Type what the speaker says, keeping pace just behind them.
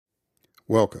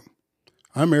Welcome.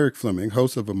 I'm Eric Fleming,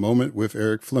 host of A Moment with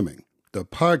Eric Fleming, the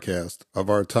podcast of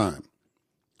our time.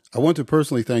 I want to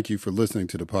personally thank you for listening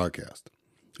to the podcast.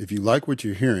 If you like what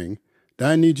you're hearing, then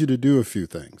I need you to do a few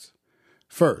things.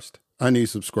 First, I need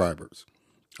subscribers.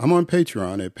 I'm on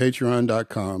Patreon at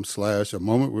patreon.com/A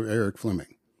Moment with Eric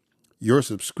Fleming. Your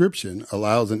subscription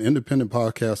allows an independent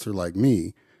podcaster like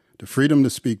me the freedom to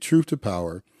speak truth to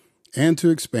power and to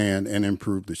expand and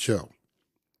improve the show.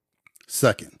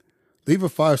 Second, leave a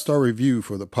 5-star review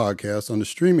for the podcast on the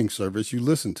streaming service you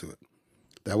listen to it.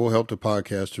 That will help the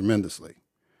podcast tremendously.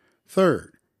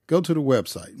 Third, go to the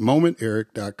website,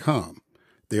 momenteric.com.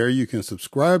 There you can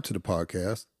subscribe to the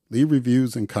podcast, leave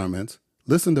reviews and comments,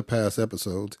 listen to past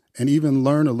episodes, and even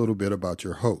learn a little bit about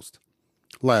your host.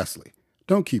 Lastly,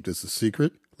 don't keep this a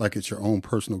secret like it's your own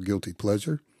personal guilty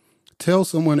pleasure. Tell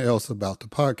someone else about the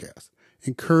podcast.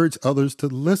 Encourage others to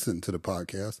listen to the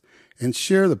podcast and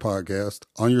share the podcast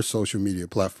on your social media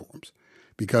platforms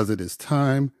because it is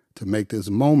time to make this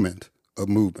moment a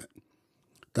movement.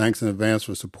 Thanks in advance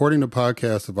for supporting the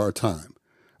podcast of our time.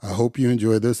 I hope you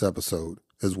enjoy this episode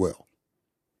as well.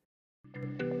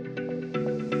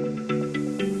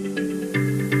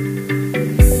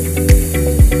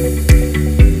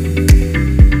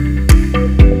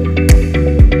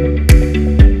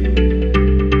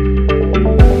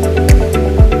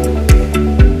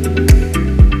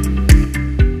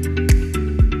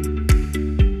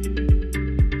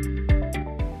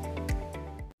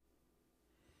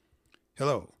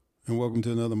 Hello, and welcome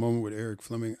to another Moment with Eric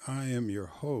Fleming. I am your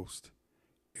host,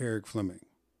 Eric Fleming.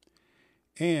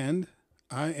 And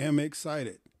I am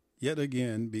excited yet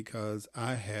again because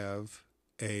I have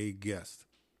a guest.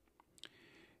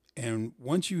 And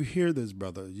once you hear this,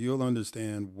 brother, you'll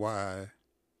understand why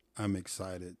I'm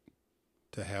excited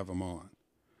to have him on.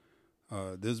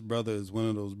 This brother is one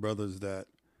of those brothers that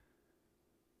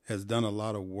has done a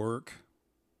lot of work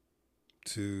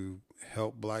to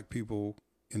help black people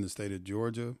in the state of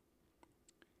Georgia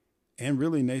and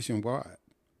really nationwide.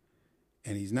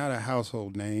 And he's not a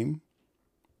household name,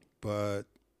 but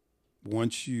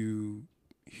once you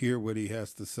hear what he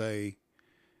has to say,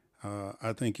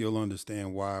 I think you'll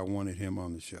understand why I wanted him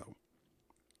on the show.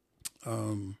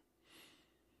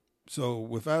 So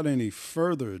without any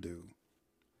further ado,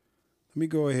 let me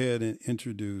go ahead and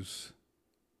introduce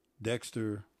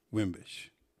Dexter Wimbish.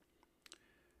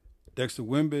 Dexter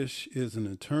Wimbish is an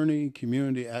attorney,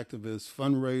 community activist,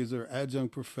 fundraiser,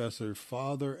 adjunct professor,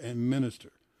 father, and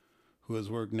minister who has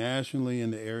worked nationally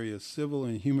in the area of civil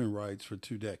and human rights for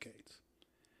 2 decades.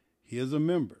 He is a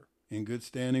member in good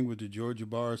standing with the Georgia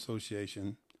Bar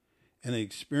Association and an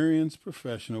experienced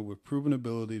professional with proven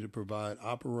ability to provide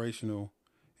operational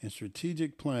and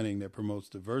strategic planning that promotes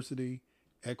diversity,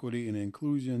 equity, and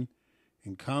inclusion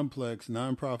in complex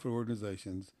nonprofit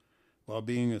organizations while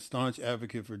being a staunch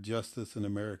advocate for justice in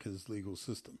America's legal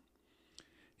system.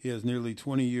 He has nearly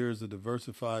 20 years of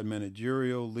diversified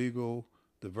managerial, legal,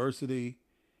 diversity,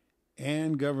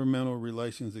 and governmental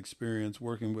relations experience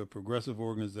working with progressive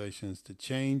organizations to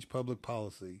change public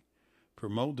policy,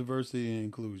 promote diversity and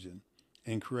inclusion,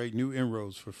 and create new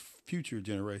inroads for future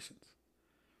generations.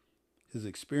 His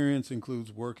experience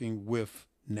includes working with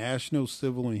national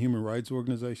civil and human rights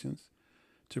organizations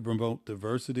to promote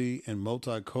diversity and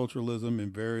multiculturalism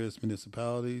in various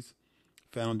municipalities,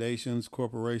 foundations,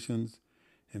 corporations,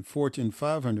 and Fortune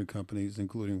 500 companies,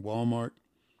 including Walmart,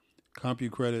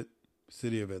 CompuCredit,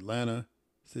 City of Atlanta,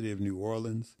 City of New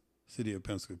Orleans, City of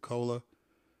Pensacola,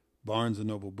 Barnes &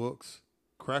 Noble Books,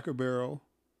 Cracker Barrel,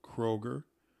 Kroger,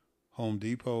 Home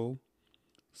Depot,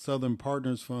 Southern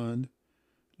Partners Fund,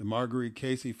 the Marguerite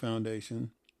Casey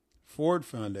Foundation, Ford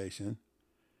Foundation,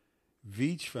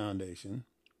 Veach Foundation,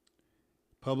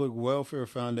 Public Welfare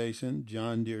Foundation,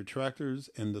 John Deere Tractors,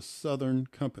 and the Southern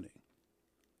Company.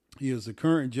 He is the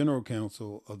current general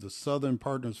counsel of the Southern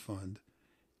Partners Fund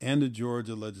and the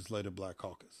Georgia Legislative Black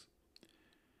Caucus.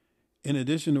 In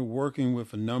addition to working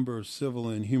with a number of civil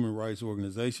and human rights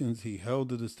organizations, he held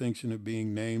the distinction of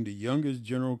being named the youngest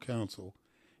general counsel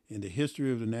in the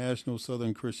history of the National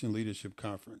Southern Christian Leadership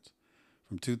Conference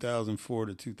from 2004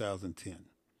 to 2010.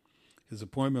 His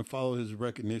appointment followed his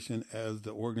recognition as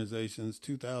the organization's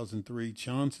 2003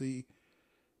 Chauncey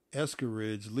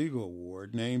Eskeridge Legal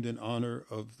Award, named in honor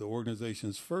of the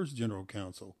organization's first general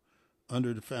counsel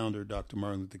under the founder, Dr.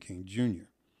 Martin Luther King Jr.,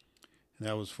 and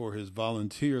that was for his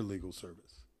volunteer legal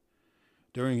service.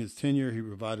 During his tenure, he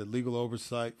provided legal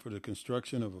oversight for the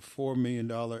construction of a $4 million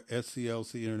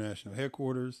SCLC International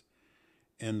Headquarters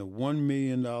and the $1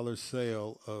 million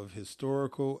sale of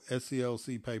historical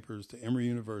SCLC papers to Emory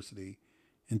University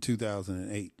in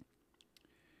 2008.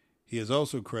 He is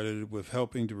also credited with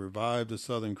helping to revive the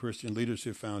Southern Christian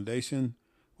Leadership Foundation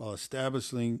while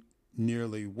establishing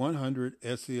nearly 100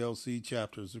 SCLC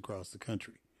chapters across the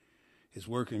country. His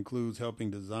work includes helping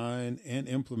design and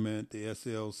implement the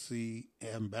SCLC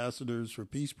Ambassadors for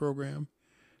Peace program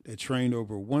that trained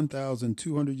over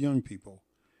 1,200 young people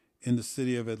in the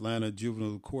city of Atlanta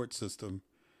juvenile court system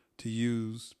to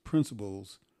use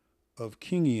principles of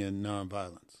Kingian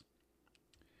nonviolence.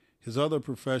 His other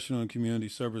professional and community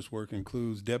service work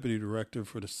includes Deputy Director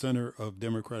for the Center of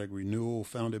Democratic Renewal,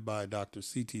 founded by Dr.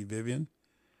 C.T. Vivian,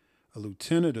 a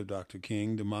lieutenant of Dr.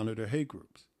 King to monitor hate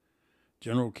groups,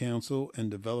 General Counsel and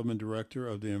Development Director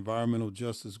of the Environmental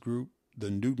Justice Group,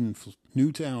 the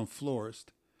Newtown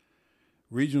Florist,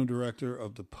 Regional Director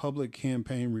of the Public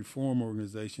Campaign Reform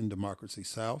Organization, Democracy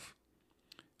South,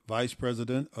 Vice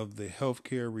President of the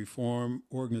Healthcare Reform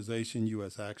Organization,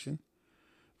 U.S. Action,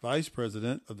 Vice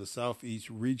President of the Southeast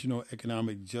Regional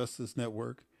Economic Justice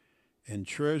Network, and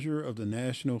Treasurer of the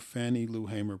National Fannie Lou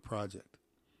Hamer Project.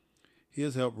 He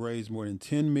has helped raise more than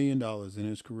 $10 million in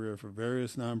his career for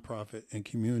various nonprofit and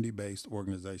community-based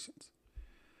organizations.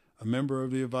 A member of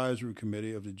the Advisory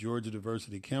Committee of the Georgia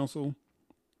Diversity Council,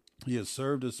 he has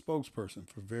served as spokesperson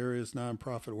for various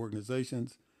nonprofit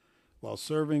organizations while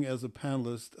serving as a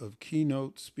panelist of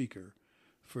keynote speaker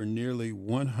for nearly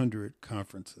 100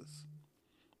 conferences.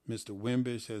 Mr.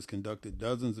 Wimbish has conducted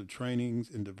dozens of trainings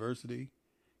in diversity,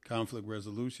 conflict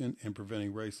resolution, and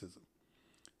preventing racism.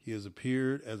 He has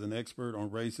appeared as an expert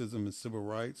on racism and civil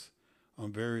rights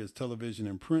on various television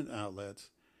and print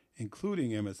outlets,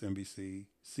 including MSNBC,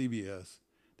 CBS,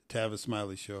 The Tavis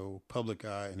Smiley Show, Public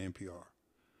Eye, and NPR.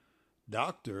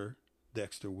 Dr.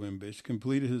 Dexter Wimbish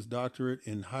completed his doctorate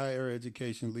in higher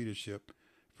education leadership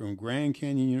from Grand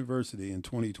Canyon University in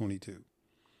 2022.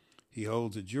 He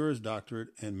holds a Juris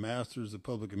Doctorate and Masters of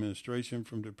Public Administration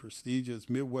from the prestigious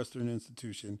Midwestern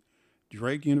institution,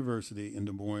 Drake University in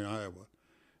Des Moines, Iowa,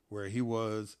 where he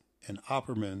was an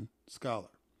Opperman Scholar.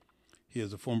 He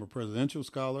is a former presidential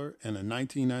scholar and a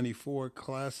 1994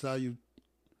 class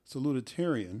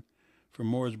salutatorian from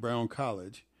Morris Brown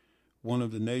College, one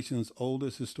of the nation's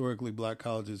oldest historically black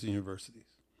colleges and universities.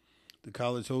 The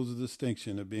college holds the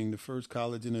distinction of being the first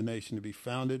college in the nation to be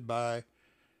founded by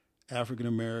African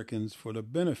Americans for the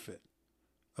benefit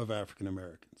of African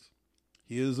Americans.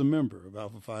 He is a member of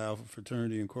Alpha Phi Alpha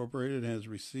Fraternity Incorporated and has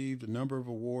received a number of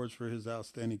awards for his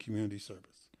outstanding community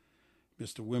service.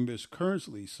 Mr. Wimbish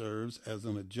currently serves as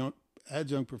an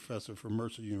adjunct professor for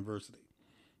Mercer University.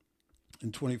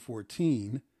 In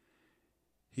 2014,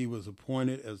 he was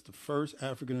appointed as the first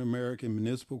African American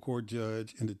municipal court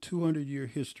judge in the 200-year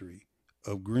history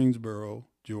of Greensboro,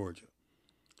 Georgia.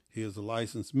 He is a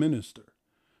licensed minister,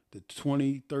 the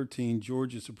 2013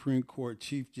 Georgia Supreme Court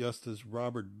Chief Justice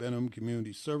Robert Benham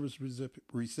Community Service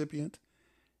recipient,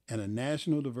 and a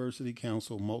National Diversity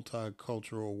Council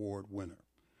Multicultural Award winner.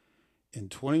 In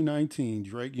 2019,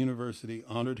 Drake University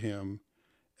honored him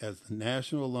as the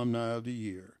National Alumni of the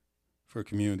Year for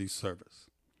community service.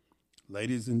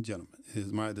 Ladies and gentlemen, it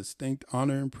is my distinct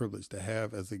honor and privilege to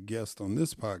have as a guest on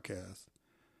this podcast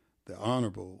the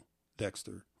Honorable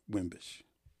Dexter Wimbish.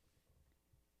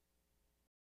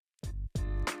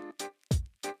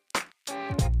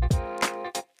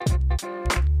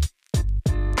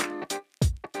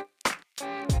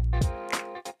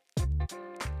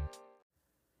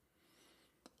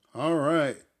 All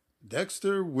right,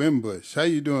 Dexter Wimbish. How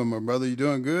you doing, my brother? You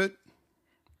doing good?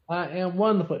 I am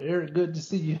wonderful, Eric. Good to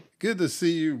see you. Good to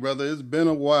see you, brother. It's been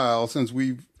a while since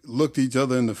we've looked each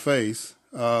other in the face.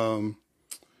 For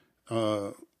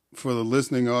the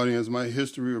listening audience, my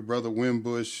history with Brother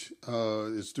Wimbish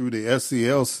is through the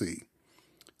SCLC.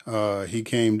 He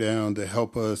came down to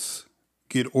help us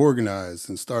get organized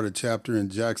and start a chapter in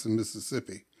Jackson,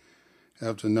 Mississippi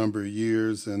after a number of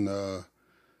years. And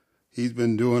he's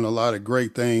been doing a lot of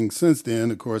great things since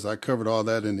then. Of course, I covered all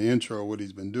that in the intro, what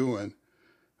he's been doing.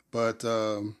 But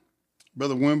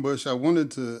Brother Wimbish, I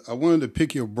wanted to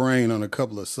pick your brain on a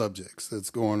couple of subjects that's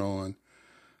going on.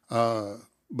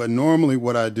 But normally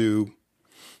what I do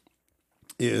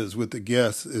is with the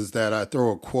guests is that I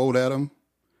throw a quote at them,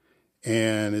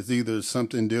 and it's either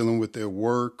something dealing with their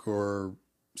work or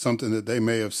something that they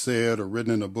may have said or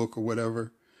written in a book or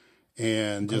whatever,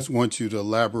 and just want you to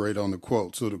elaborate on the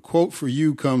quote. So the quote for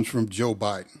you comes from Joe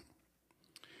Biden.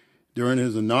 During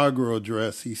his inaugural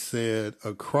address, he said,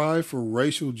 "A cry for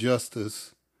racial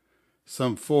justice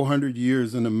some 400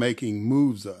 years in the making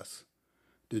moves us.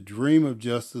 The dream of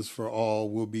justice for all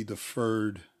will be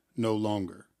deferred no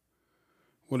longer."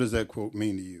 What does that quote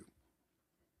mean to you?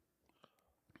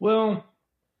 Well,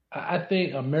 I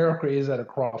think America is at a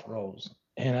crossroads,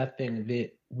 and I think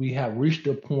that we have reached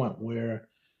a point where,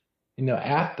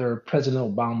 after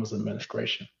President Obama's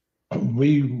administration,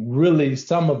 we really,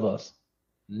 some of us,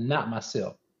 not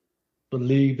myself,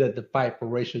 believed that the fight for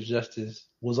racial justice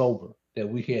was over, that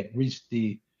we had reached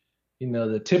the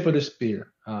tip of the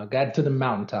spear, got to the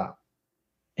mountaintop.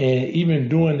 And even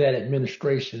during that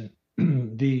administration,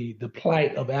 the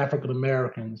plight of African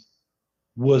Americans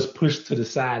was pushed to the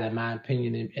side, in my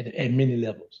opinion, at many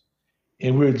levels.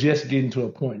 And we're just getting to a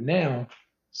point now,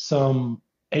 some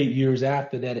 8 years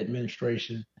after that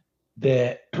administration,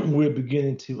 that we're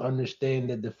beginning to understand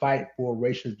that the fight for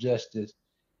racial justice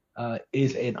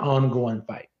is an ongoing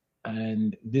fight.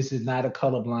 And this is not a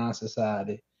colorblind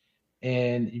society.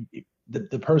 And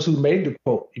the person who made the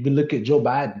quote, if you look at Joe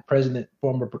Biden,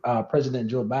 former President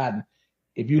Joe Biden,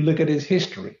 if you look at his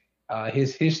history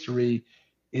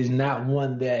is not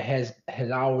one that has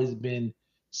always been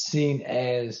seen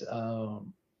as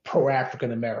pro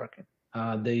African American.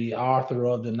 The author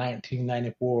of the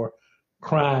 1994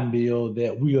 crime bill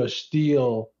that we are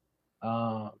still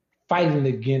fighting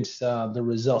against the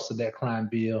results of that crime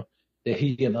bill that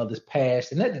he and others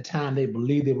passed. And at the time, they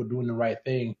believed they were doing the right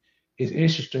thing. It's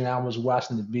interesting. I was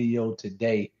watching the video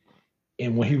today,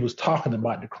 and when he was talking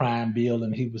about the crime bill,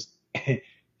 and he was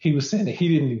he was saying that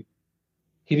he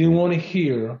didn't want to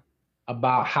hear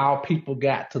about how people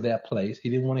got to that place. He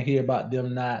didn't want to hear about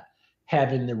them not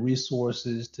having the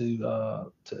resources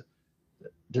to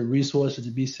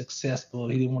be successful.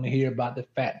 He didn't want to hear about the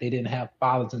fact they didn't have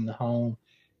fathers in the home.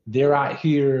 They're out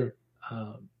here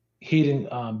beating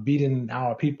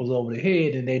our people over the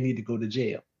head, and they need to go to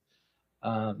jail.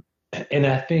 And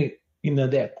I think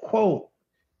that quote,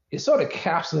 it sort of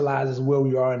capsulizes where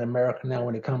we are in America now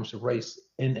when it comes to race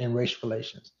and racial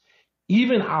relations.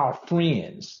 Even our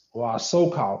friends, or our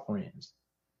so-called friends,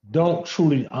 don't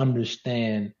truly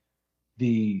understand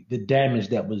the damage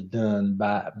that was done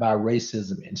by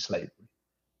racism and slavery,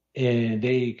 and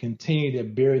they continue to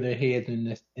bury their heads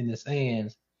in the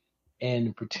sands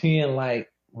and pretend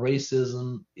like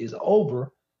racism is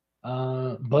over,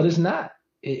 but it's not.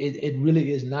 It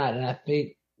really is not. And I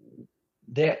think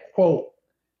that quote,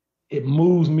 it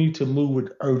moves me to move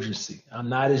with urgency. I'm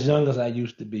not as young as I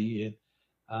used to be,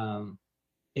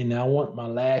 and I want my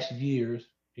last years,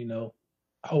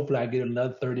 hopefully I get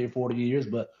another 30 or 40 years,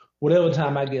 but whatever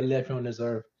time I get left on this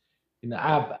earth,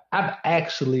 I've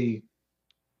actually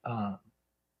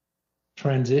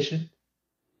transitioned.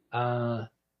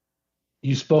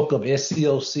 You spoke of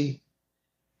SCOC,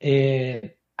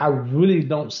 and I really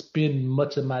don't spend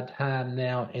much of my time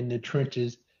now in the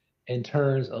trenches in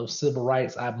terms of civil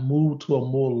rights. I've moved to a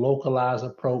more localized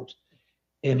approach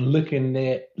and looking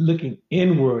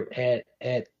inward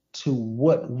at to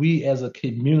what we as a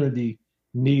community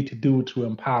need to do to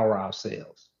empower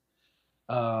ourselves.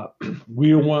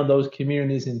 We're one of those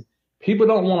communities, and people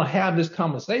don't want to have this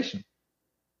conversation.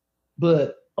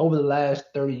 But over the last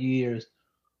 30 years,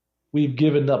 we've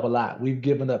given up a lot. We've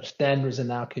given up standards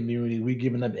in our community. We've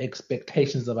given up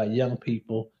expectations of our young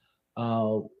people.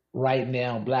 Right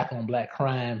now, black on black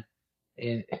crime,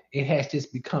 and it has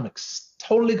just become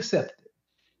totally accepted.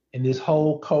 And this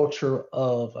whole culture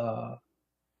of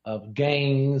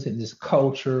gangs, and this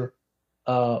culture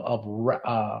of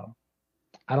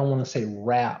I don't want to say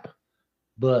rap,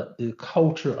 but the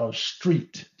culture of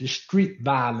the street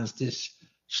violence, this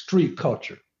street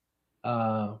culture.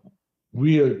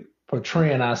 We're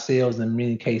portraying ourselves in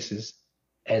many cases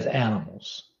as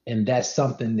animals, and that's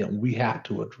something that we have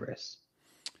to address.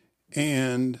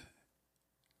 And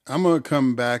I'm going to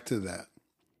come back to that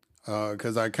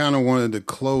because I kind of wanted to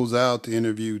close out the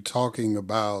interview talking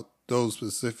about those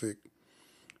specific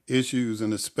issues,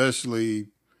 and especially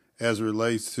as it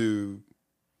relates to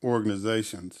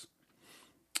organizations.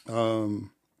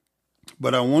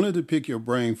 But I wanted to pick your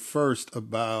brain first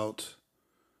about,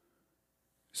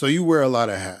 so you wear a lot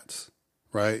of hats,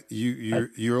 right?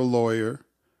 You're a lawyer.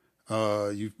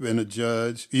 You've been a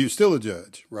judge. You're still a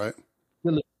judge, right?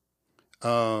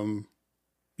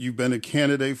 You've been a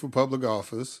candidate for public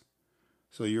office,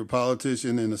 so you're a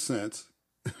politician in a sense.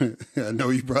 I know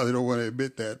you probably don't want to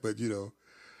admit that, but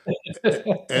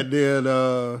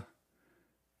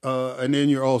and then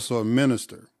you're also a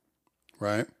minister,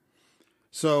 right?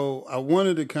 So I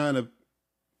wanted to kind of,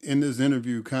 in this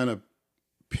interview, kind of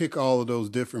pick all of those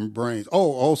different brains.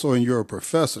 Oh, also, and you're a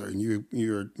professor, and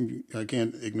you're I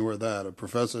can't ignore that, a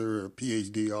professor, a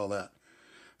PhD, all that.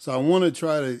 So I want to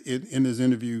try to, in this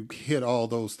interview, hit all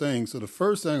those things. So the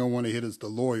first thing I want to hit is the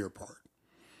lawyer part.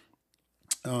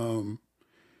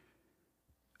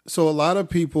 So a lot of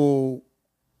people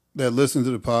that listen to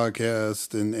the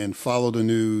podcast and follow the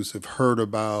news have heard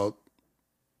about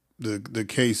the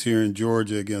case here in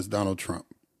Georgia against Donald Trump,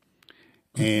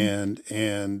 and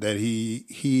that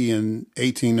he and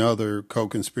 18 other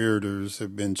co-conspirators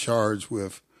have been charged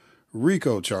with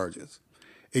RICO charges.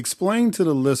 Explain to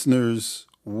the listeners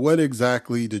what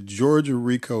exactly the Georgia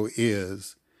RICO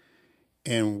is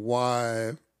and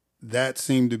why that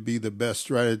seemed to be the best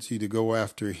strategy to go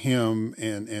after him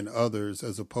and others,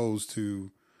 as opposed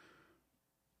to,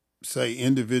 say,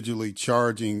 individually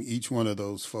charging each one of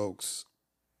those folks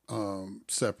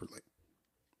separately.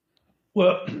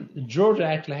 Well, Georgia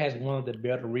actually has one of the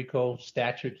better RICO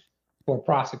statutes for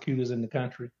prosecutors in the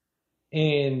country,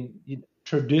 and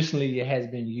traditionally it has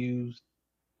been used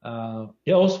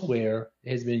elsewhere.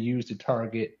 It has been used to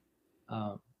target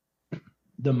uh,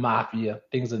 the mafia,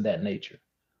 things of that nature.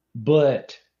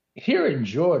 But here in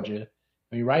Georgia,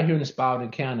 I mean, right here in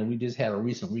Spalding County, we just had a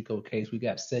recent RICO case. We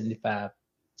got 75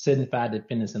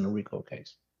 defendants in the RICO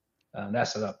case.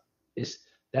 That's a it's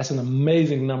that's an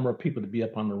amazing number of people to be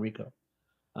up on the RICO.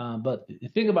 But the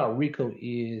thing about RICO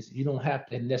is you don't have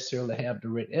to necessarily have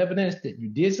direct evidence that you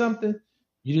did something.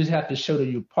 You just have to show that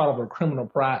you're part of a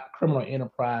criminal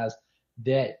enterprise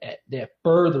that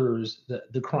furthers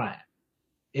the crime.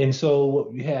 And so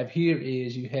what you have here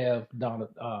is you have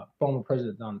former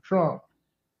President Donald Trump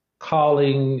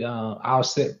calling our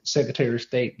Secretary of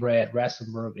State, Brad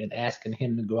Rassenberg, and asking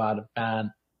him to go out and find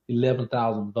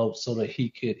 11,000 votes so that he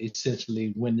could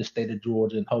essentially win the state of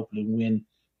Georgia and hopefully win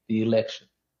the election.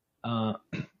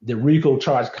 The RICO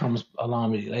charge comes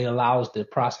along. It allows the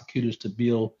prosecutors to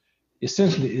build,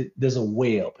 essentially, there's a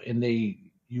web, and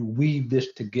you weave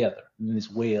this together in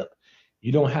this web.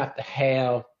 You don't have to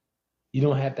have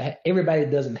everybody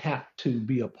doesn't have to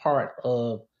be a part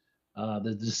of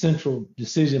the central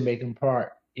decision making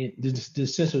part, the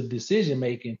central decision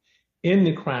making in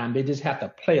the crime. They just have to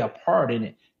play a part in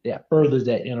it that furthers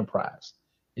that enterprise.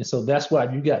 And so that's why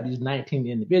you got these 19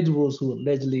 individuals who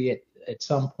allegedly at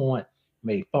some point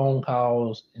made phone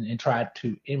calls and tried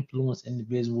to influence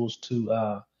individuals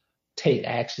to take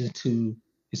action to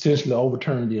essentially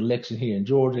overturn the election here in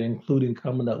Georgia, including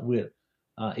coming up with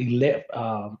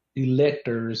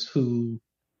electors who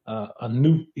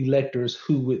new electors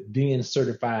who would then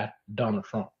certify Donald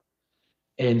Trump.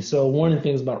 And so one of the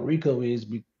things about RICO is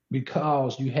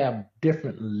because you have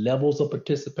different levels of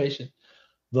participation,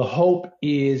 the hope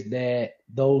is that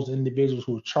those individuals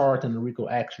who are charged in the RICO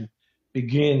action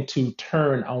begin to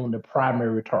turn on the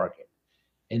primary target.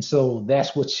 And so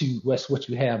that's what you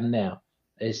have now.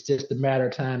 It's just a matter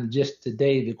of time. Just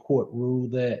today, the court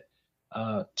ruled that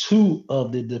two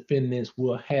of the defendants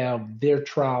will have their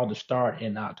trial to start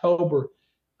in October.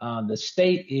 The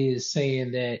state is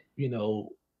saying that,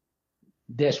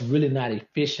 that's really not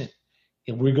efficient.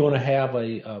 If we're going to have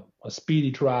a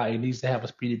speedy trial, it needs to have a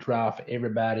speedy trial for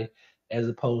everybody, as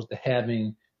opposed to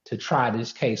having to try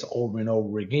this case over and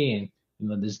over again.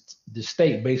 The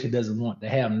state basically doesn't want to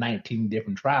have 19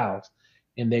 different trials,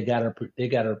 and they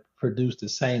gotta produce the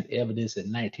same evidence at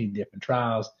 19 different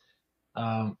trials.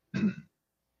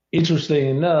 Interestingly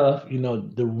enough,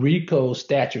 the RICO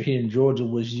statute here in Georgia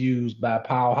was used by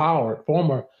Paul Howard,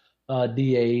 former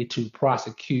DA, to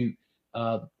prosecute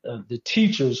the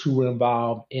teachers who were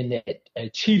involved in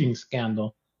that cheating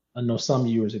scandal, some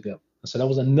years ago. So that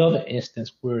was another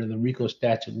instance where the RICO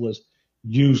statute was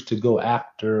used to go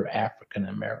after African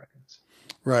Americans.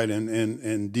 Right,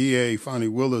 and DA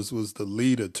Fonnie Willis was the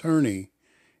lead attorney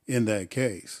in that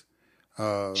case.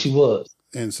 She was.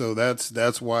 And so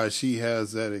that's why she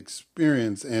has that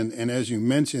experience. And as you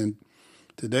mentioned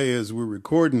today, as we're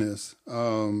recording this,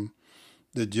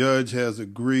 the judge has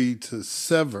agreed to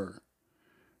sever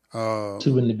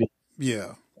two individuals.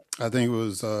 Yeah, I think it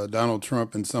was Donald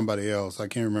Trump and somebody else. I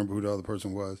can't remember who the other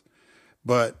person was,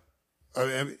 but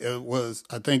I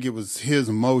think it was his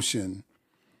motion.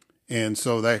 And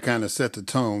so that kind of set the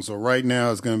tone. So right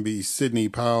now it's going to be Sidney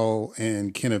Powell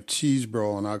and Kenneth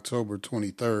Chesebro on October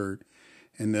 23rd.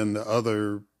 And then the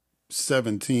other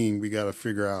 17, we got to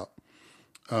figure out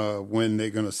when they're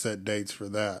going to set dates for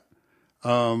that.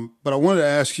 But I wanted to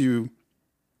ask you,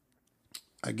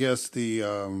 I guess the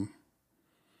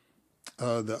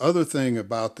other thing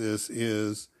about this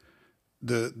is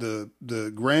the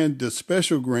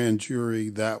special grand jury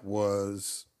that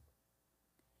was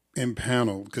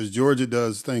impaneled, because Georgia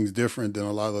does things different than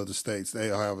a lot of other states. They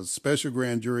have a special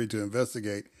grand jury to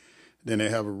investigate, then they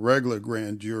have a regular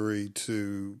grand jury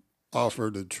to offer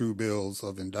the true bills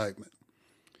of indictment.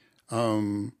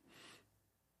 The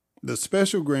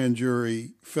special grand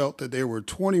jury felt that there were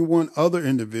 21 other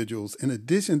individuals in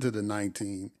addition to the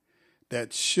 19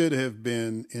 that should have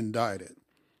been indicted.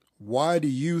 Why do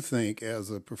you think, as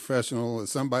a professional,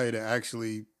 as somebody that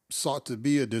actually sought to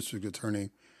be a district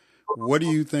attorney. What do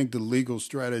you think the legal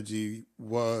strategy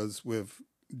was with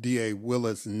DA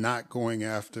Willis not going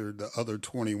after the other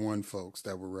 21 folks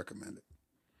that were recommended?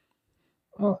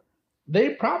 They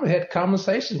probably had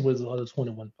conversations with the other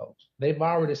 21 folks. They've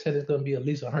already said it's going to be at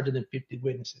least 150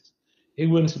 witnesses. It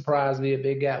wouldn't surprise me if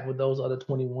they got with those other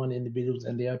 21 individuals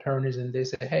and their attorneys and they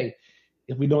said, hey,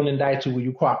 if we don't indict you, will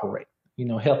you cooperate?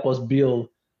 Help us build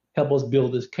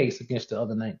this case against the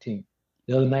other 19.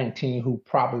 The other 19 who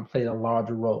probably played a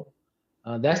larger role.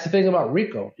 That's the thing about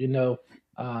RICO.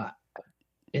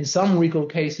 In some RICO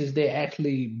cases, they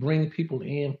actually bring people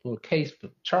in for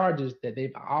charges that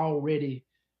they've already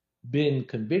been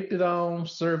convicted on,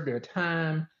 served their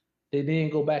time. They then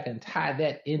go back and tie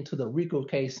that into the RICO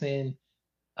case and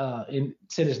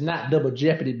said it's not double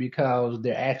jeopardy because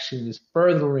their action is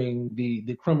furthering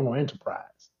the criminal enterprise.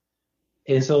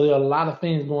 And so there are a lot of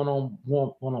things going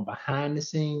on behind the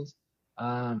scenes.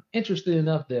 Interesting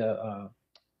enough, the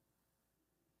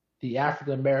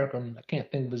African American, I can't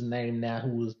think of his name now,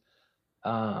 who was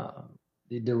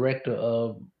the director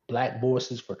of Black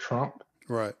Voices for Trump.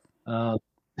 Right.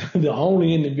 The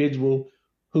only individual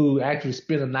who actually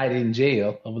spent a night in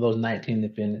jail of those 19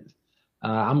 defendants.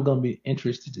 I'm going to be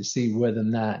interested to see whether or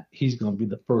not he's going to be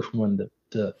the first one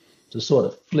to sort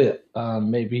of flip.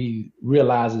 Maybe he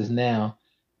realizes now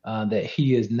that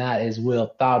he is not as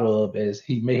well thought of as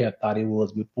he may have thought he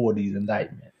was before these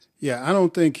indictments. Yeah, I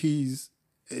don't think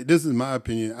this is my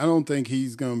opinion, I don't think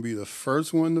he's going to be the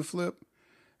first one to flip.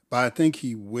 But I think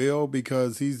he will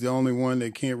because he's the only one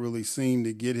that can't really seem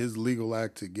to get his legal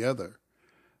act together.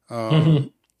 He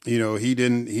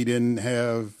didn't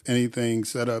have anything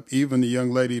set up. Even the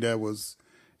young lady that was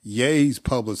Ye's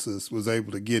publicist was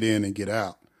able to get in and get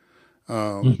out.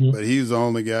 But he's the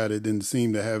only guy that didn't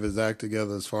seem to have his act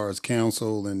together as far as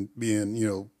counsel and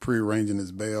being, prearranging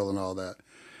his bail and all that.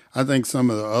 I think some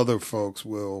of the other folks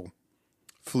will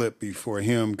flip before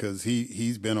him because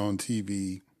he's been on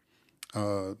TV.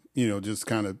 Just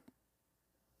kind of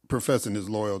professing his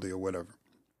loyalty or whatever.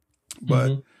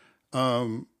 But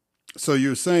so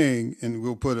you're saying, and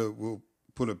we'll put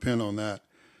a pin on that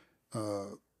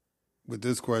with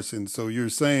this question. So you're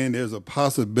saying there's a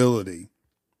possibility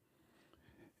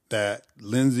that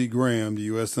Lindsey Graham, the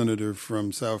U.S. Senator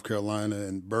from South Carolina,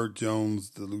 and Burt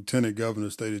Jones, the Lieutenant Governor of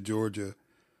the state of Georgia,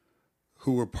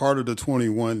 who were part of the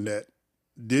 21 that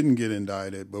didn't get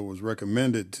indicted but was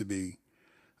recommended to be,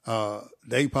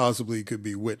 they possibly could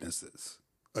be witnesses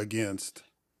against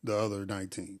the other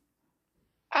 19.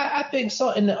 I think so.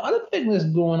 And the other thing that's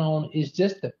going on is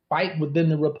just the fight within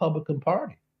the Republican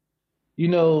Party.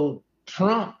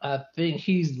 Trump, I think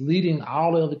he's leading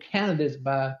all of the candidates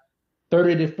by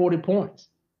 30 to 40 points.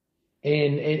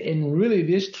 And really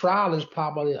this trial is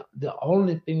probably the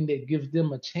only thing that gives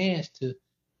them a chance to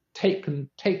take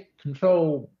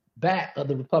control back of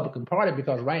the Republican Party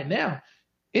because right now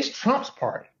it's Trump's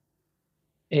party.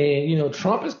 And,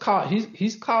 Trump is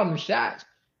he's calling the shots.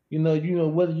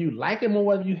 Whether you like him or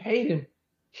whether you hate him,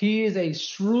 he is a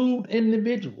shrewd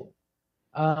individual.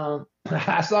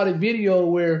 I saw the video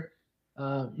where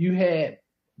you had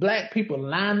Black people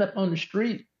lined up on the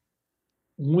street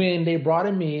when they brought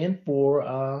him in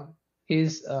for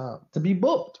his to be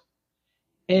booked.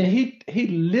 And he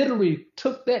literally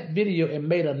took that video and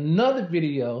made another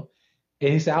video.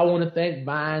 And he said, I want to thank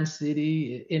Vine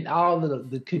City and all of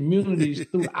the communities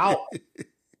throughout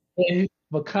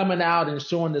for coming out and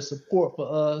showing the support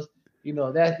for us.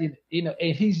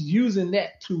 And he's using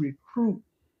that to recruit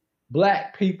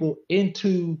Black people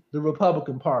into the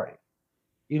Republican Party.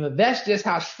 That's just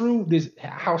how shrewd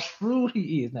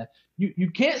he is. Now,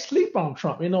 you can't sleep on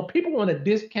Trump. People want to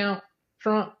discount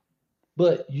Trump,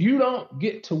 but you don't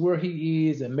get to where he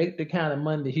is and make the kind of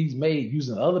money that he's made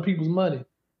using other people's money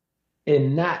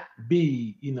and not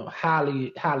be,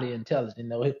 highly intelligent.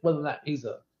 Whether or not he's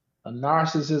a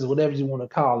narcissist or whatever you want to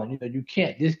call him, you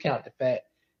can't discount the fact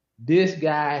this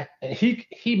guy, he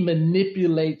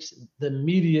manipulates the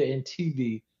media and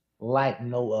TV like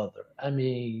no other. I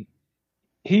mean,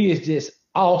 he is just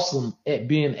awesome at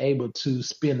being able to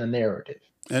spin a narrative.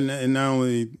 And not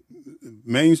only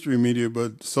mainstream media,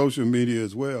 but social media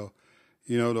as well.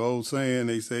 The old saying,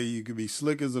 they say you could be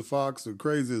slick as a fox or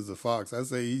crazy as a fox. I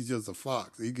say he's just a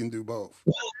fox. He can do both.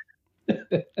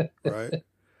 Right?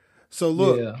 So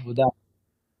look,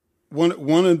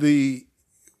 one of the,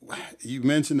 you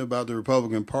mentioned about the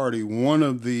Republican Party, one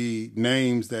of the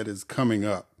names that is coming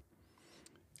up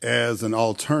as an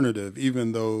alternative,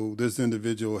 even though this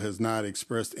individual has not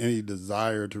expressed any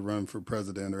desire to run for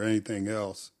president or anything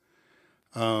else,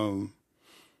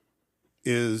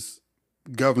 is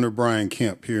Governor Brian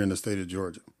Kemp here in the state of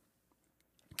Georgia.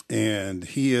 and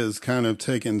he has kind of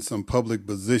taken some public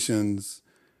positions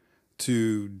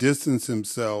to distance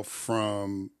himself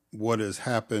from what has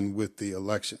happened with the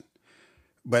election.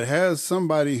 But has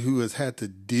somebody who has had to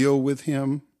deal with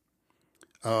him,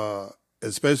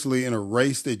 especially in a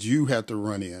race that you had to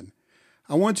run in,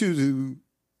 I want you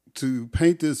to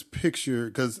paint this picture,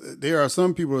 because there are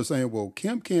some people who are saying, well,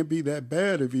 Kemp can't be that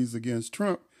bad if he's against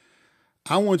Trump.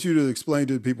 I want you to explain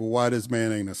to the people why this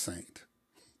man ain't a saint.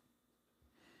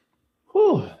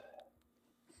 Whew.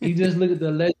 You just look at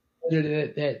the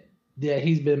legislature that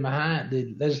he's been behind,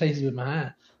 the legislation he's been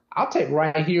behind. I'll take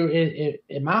right here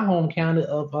in my home county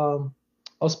of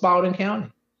Spalding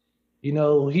County. You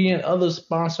know, he and others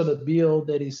sponsored a bill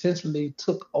that essentially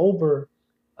took over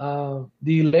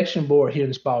the election board here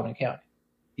in Spalding County.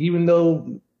 Even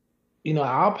though, you know,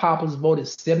 our papas voted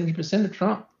 70% of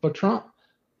Trump for Trump,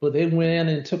 but they went in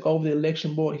and took over the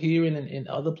election board here and in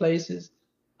other places.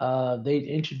 They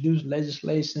introduced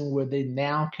legislation where they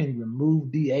now can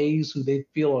remove DAs who they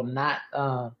feel are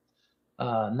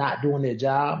not doing their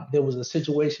job. There was a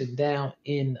situation down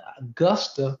in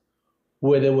Augusta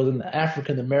where there was an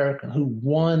African American who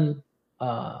won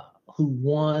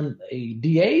a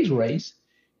DA's race,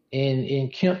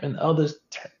 and Kemp and others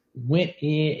went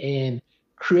in and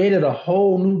created a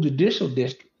whole new judicial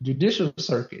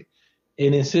circuit,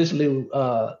 and essentially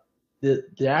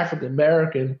the African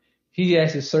American, he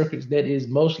has his circuits that is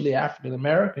mostly African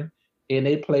American, and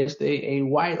they placed a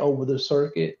white over the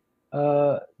circuit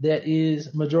that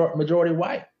is majority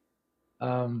white.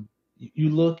 You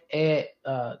look at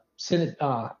Senate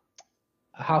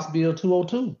House Bill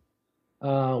 202,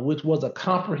 which was a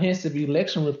comprehensive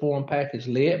election reform package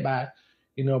led by,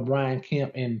 you know, Brian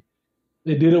Kemp, and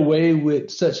they did away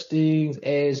with such things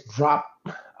as drop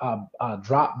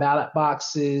ballot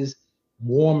boxes,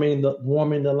 warming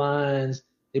the lines.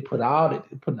 They put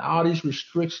all these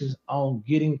restrictions on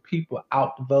getting people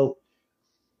out to vote.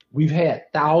 We've had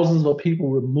thousands of people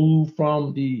removed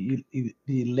from the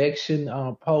election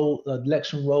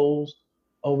election rolls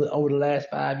over the last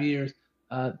 5 years.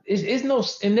 There's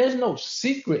no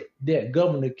secret that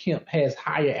Governor Kemp has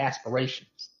higher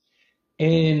aspirations,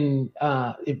 and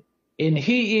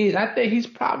he is. I think he's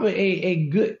probably a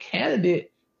good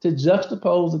candidate to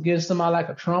juxtapose against somebody like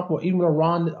a Trump or even a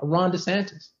Ron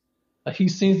DeSantis. He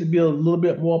seems to be a little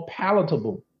bit more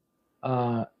palatable.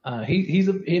 He's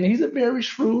a very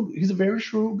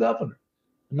shrewd governor.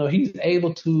 You know, he's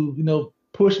able to, you know,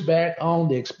 push back on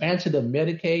the expansion of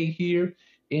Medicaid here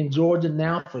in Georgia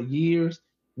now for years.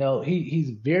 You know, he's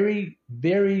very,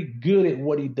 very good at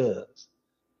what he does.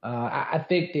 I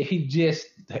think that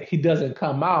he doesn't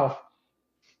come off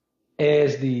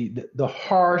as the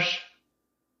harsh.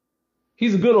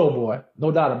 He's a good old boy,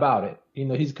 no doubt about it. You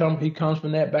know, he comes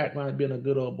from that background of being a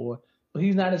good old boy, but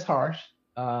he's not as harsh.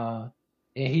 And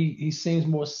he seems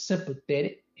more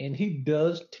sympathetic, and he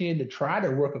does tend to try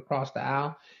to work across the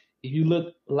aisle. If you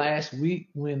look last week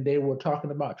when they were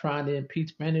talking about trying to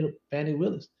impeach Fannie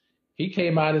Willis, he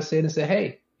came out and said,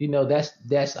 hey, you know,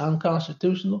 that's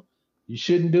unconstitutional. You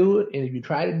shouldn't do it, and if you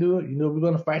try to do it, you know, we're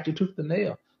going to fight you tooth and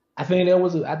nail. I think that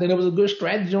was a good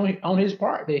strategy on his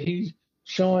part, that he's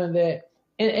showing that,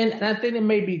 and I think it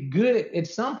may be good at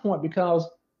some point, because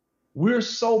we're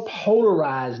so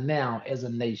polarized now as a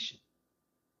nation.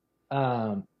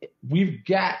 We've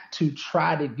got to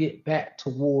try to get back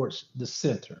towards the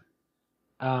center.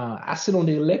 I sit on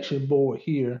the election board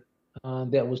here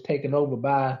that was taken over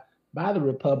by the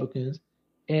Republicans,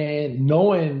 and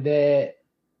knowing that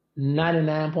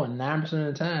 99.9% of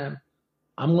the time,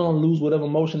 I'm going to lose whatever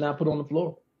motion I put on the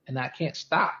floor, and I can't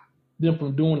stop them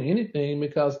from doing anything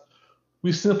because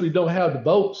we simply don't have the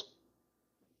votes,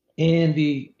 and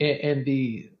the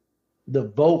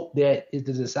vote that is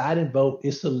the deciding vote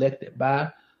is selected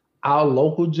by our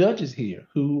local judges here,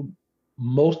 who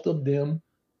most of them,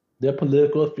 their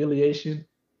political affiliation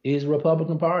is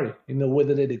Republican Party. You know,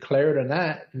 whether they declare it or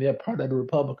not, they're part of the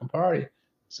Republican Party.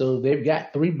 So they've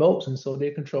got 3 votes, and so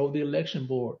they control the election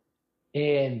board.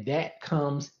 And that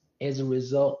comes as a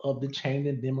result of the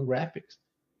changing demographics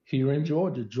here in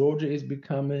Georgia. Georgia is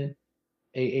becoming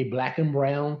a black and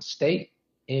brown state.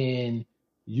 And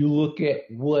you look at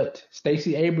what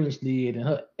Stacey Abrams did and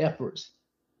her efforts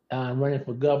running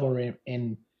for governor,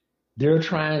 and they're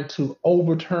trying to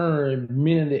overturn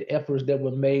many of the efforts that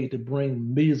were made to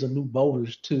bring millions of new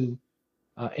voters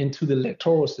into the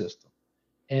electoral system.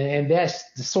 And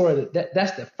that's the sort of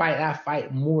that's the fight I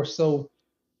fight more so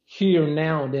here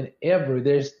now than ever.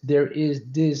 There is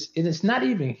this, and it's not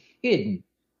even hidden.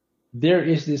 There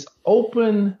is this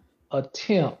open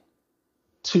attempt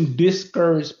to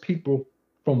discourage people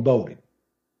from voting.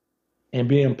 and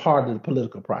being part of the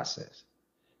political process.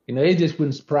 It just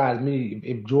wouldn't surprise me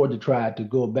if Georgia tried to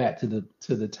go back to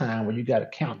the time where you got to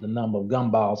count the number of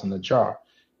gumballs in the jar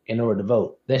in order to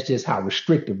vote. That's just how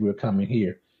restrictive we're coming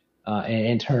here,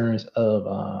 in terms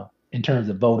of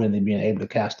voting and being able to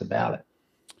cast a ballot.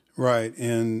 Right.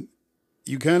 And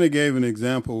you kind of gave an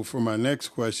example for my next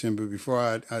question, but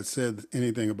before I said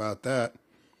anything about that,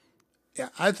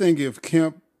 I think if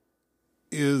Kemp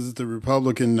is the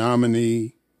Republican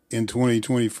nominee in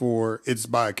 2024, it's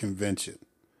by convention.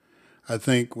 I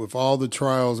think with all the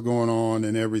trials going on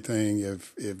and everything,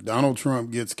 if Donald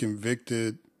Trump gets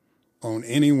convicted on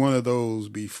any one of those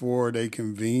before they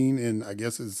convene in, I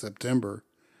guess it's September,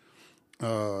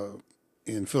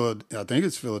 in Philadelphia, I think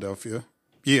it's Philadelphia.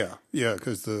 Yeah,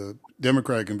 because the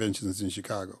Democratic convention is in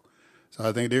Chicago. So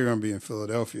I think they're going to be in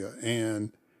Philadelphia.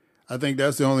 And I think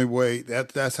that's the only way,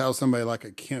 that's how somebody like a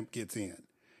Kemp gets in.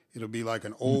 It'll be like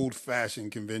an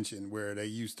old-fashioned convention where they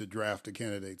used to draft the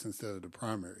candidates instead of the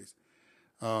primaries.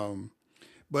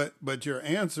 But your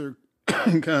answer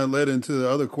kind of led into the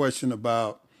other question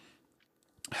about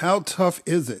how tough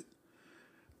is it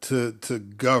to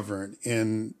govern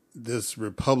in this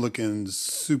Republican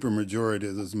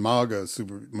supermajority, this MAGA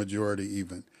supermajority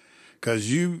even,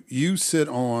 because you sit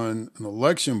on an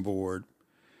election board,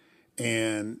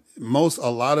 and a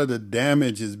lot of the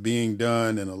damage is being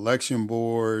done in election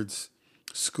boards,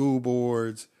 school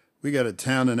boards. We got a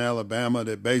town in Alabama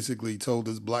that basically told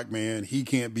this black man he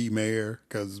can't be mayor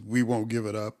because we won't give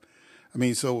it up. I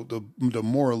mean, so the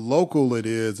more local it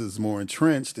is more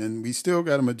entrenched, and we still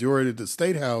got a majority of the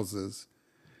state houses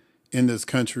in this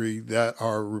country that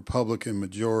are Republican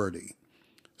majority.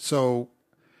 So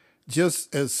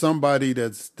just as somebody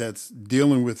that's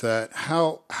dealing with that,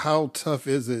 how tough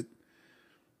is it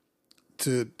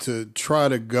to try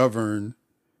to govern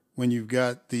when you've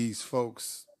got these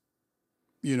folks,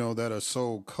 that are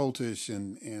so cultish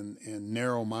and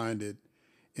narrow-minded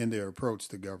in their approach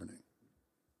to governing?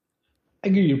 I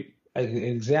give you an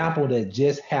example that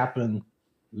just happened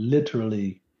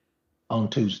literally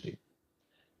on Tuesday.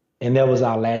 And that was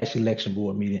our last election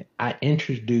board meeting. I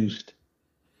introduced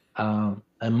a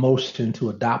motion to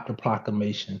adopt a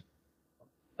proclamation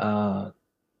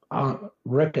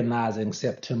recognizing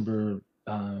September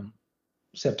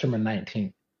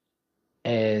 19th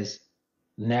as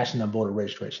National Voter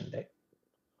Registration Day.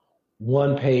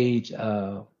 One page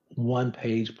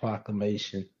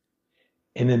proclamation,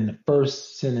 and in the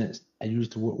first sentence, we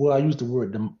used the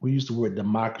word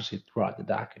democracy throughout the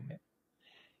document.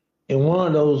 And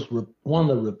one of the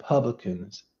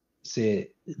Republicans said,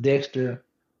 Dexter,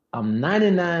 I'm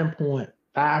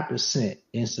 99.5%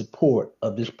 in support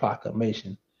of this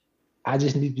proclamation. I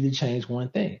just need you to change one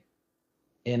thing.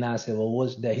 And I said, well,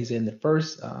 what's that? He said, in the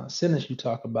first sentence, you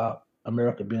talk about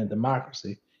America being a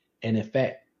democracy. And in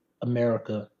fact,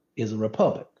 America is a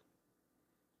republic.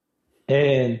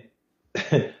 And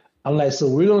I'm like, so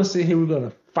we're going to sit here, we're going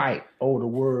to fight over the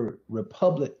word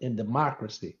republic and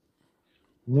democracy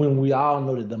when we all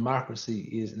know that democracy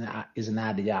is an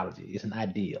ideology, it's an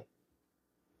ideal.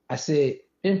 I said,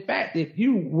 in fact, if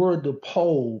you were to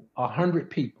poll 100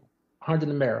 people, 100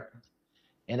 Americans,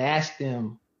 and ask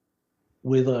them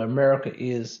whether America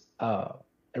is a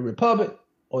republic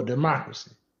or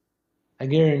democracy, I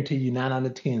guarantee you 9 out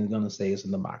of 10 is going to say it's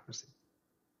a democracy.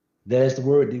 That is the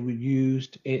word that we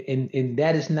used. And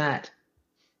that is not,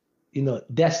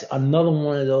 that's another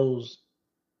one of those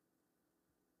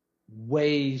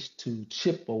ways to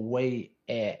chip away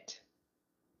at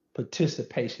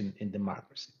participation in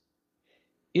democracy.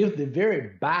 If the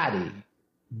very body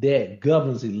that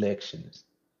governs elections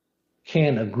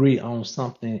can agree on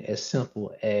something as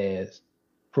simple as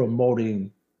promoting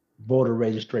voter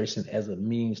registration as a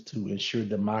means to ensure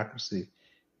democracy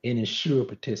and ensure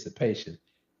participation,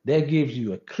 that gives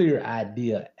you a clear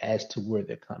idea as to where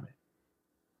they're coming.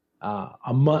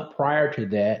 A month prior to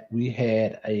that, we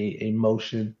had a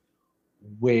motion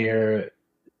where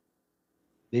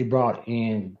they brought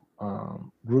in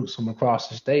groups from across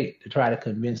the state to try to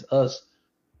convince us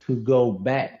to go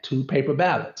back to paper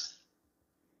ballots,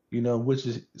 which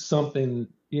is something,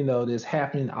 that's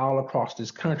happening all across this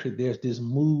country. There's this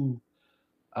move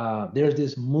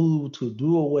to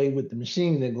do away with the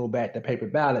machines and go back to paper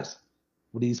ballots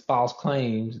with these false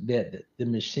claims that the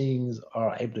machines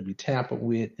are able to be tampered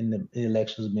with and the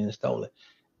elections being stolen.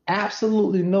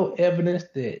 Absolutely no evidence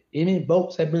that any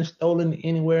votes have been stolen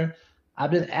anywhere.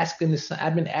 I've been asking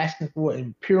for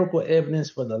empirical evidence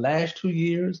for the last 2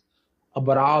 years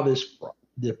about all the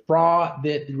fraud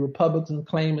that the Republicans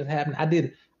claim is happening.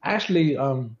 I actually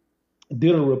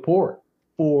did a report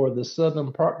for the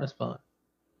Southern Partners Fund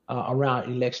around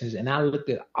elections, and I looked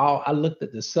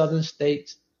at the southern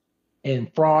states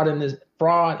and fraud in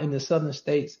the southern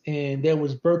states, and there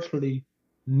was virtually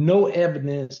no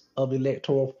evidence of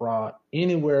electoral fraud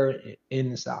anywhere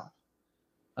in the South.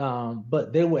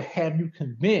 But they would have you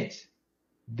convinced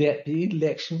that the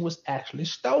election was actually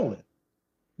stolen.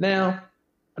 Now,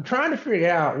 I'm trying to figure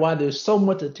out why there's so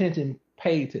much attention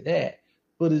paid to that,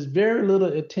 but there's very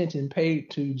little attention paid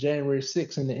to January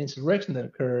 6th and the insurrection that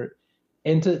occurred.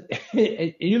 And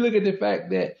you look at the fact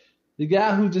that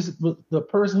the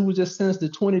person who was just sentenced to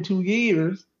 22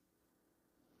 years,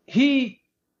 he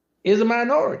is a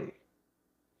minority.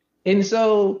 And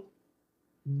so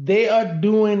they are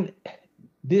doing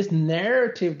this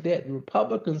narrative that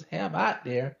Republicans have out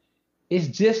there. It's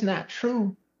just not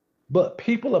true, but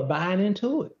people are buying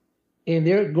into it. And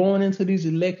they're going into these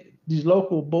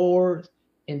local boards,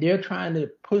 and they're trying to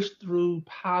push through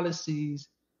policies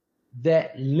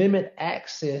that limit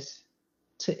access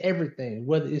to everything,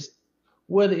 whether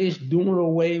it's doing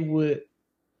away with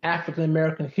African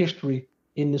American history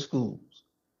in the schools,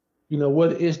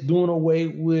 whether it's doing away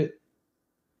with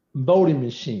voting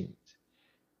machines.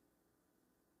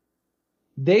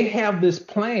 They have this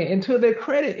plan, and to their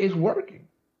credit, it's working.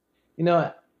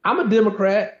 I'm a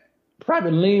Democrat,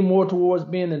 probably lean more towards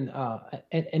being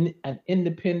an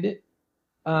independent,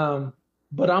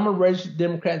 but I'm a registered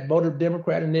Democrat, voted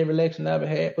Democrat in every election I ever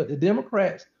had. But the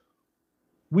Democrats,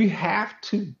 we have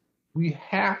to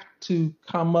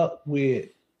come up with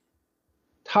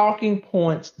talking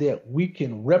points that we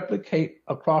can replicate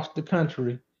across the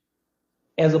country,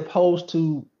 as opposed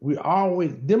to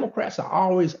Democrats are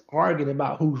always arguing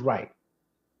about who's right.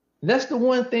 And that's the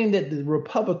one thing that the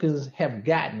Republicans have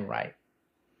gotten right.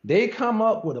 They come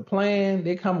up with a plan,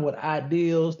 they come up with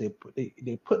ideals, they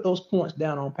put those points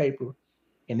down on paper,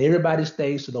 and everybody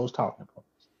stays to those talking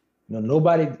points.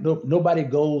 Nobody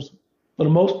goes, for the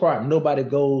most part, nobody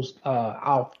goes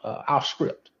off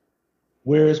script.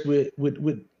 Whereas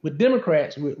with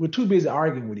Democrats, we're too busy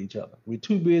arguing with each other. We're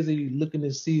too busy looking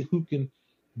to see who can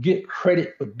get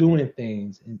credit for doing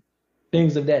things and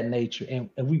things of that nature. And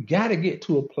we got to get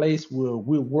to a place where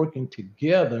we're working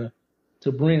together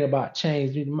to bring about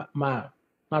change. My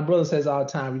brother says all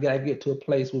the time, we got to get to a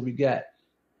place where we got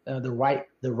the right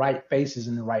faces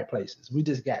in the right places. We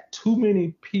just got too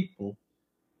many people,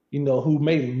 who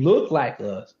may look like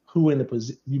us, who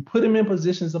you put them in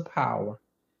positions of power,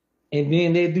 and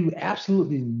then they do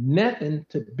absolutely nothing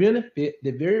to benefit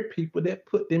the very people that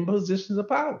put them in positions of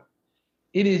power.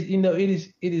 It's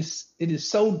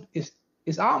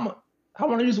almost, I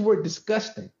want to use the word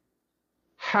disgusting,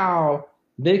 how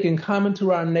they can come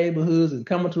into our neighborhoods and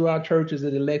come into our churches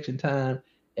at election time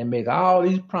and make all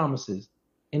these promises,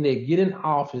 and they get in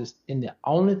office, and the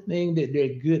only thing that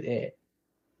they're good at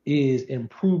is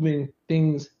improving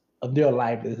things of their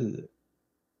livelihood.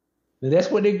 Now,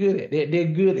 that's what they're good at. They're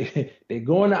good at. They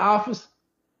go into office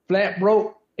flat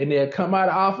broke, and they'll come out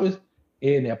of office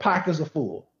and their pockets are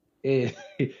full. And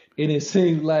it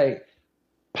seems like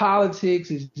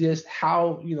politics is just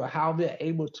how they're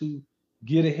able to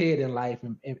get ahead in life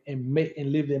and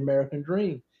live the American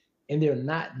dream. And they're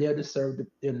not there to serve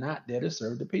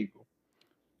the people.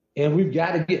 And we've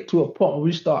got to get to a point where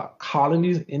we start calling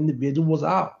these individuals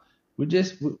out. We're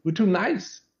too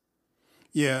nice.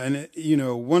 Yeah, and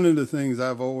one of the things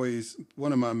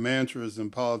one of my mantras in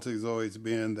politics has always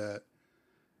been that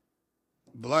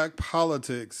black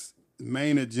politics'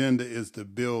 main agenda is to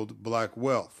build black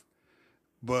wealth,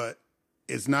 but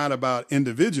it's not about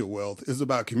individual wealth; it's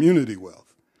about community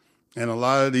wealth. And a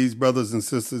lot of these brothers and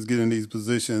sisters get in these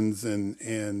positions,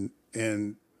 and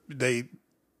they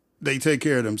take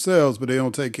care of themselves, but they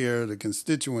don't take care of the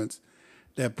constituents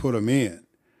that put them in.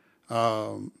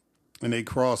 And they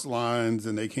cross lines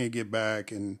and they can't get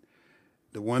back. And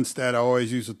the one stat I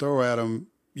always used to throw at them,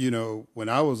 when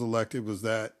I was elected, was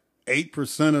that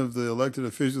 8% of the elected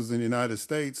officials in the United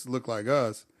States look like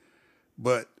us,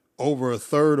 but over a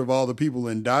third of all the people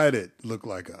indicted look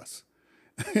like us.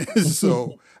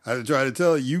 So I try to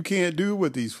tell you can't do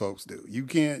what these folks do. You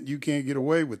can't get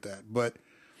away with that. But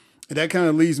that kind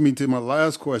of leads me to my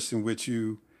last question with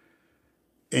you.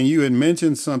 And you had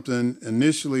mentioned something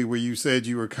initially where you said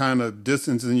you were kind of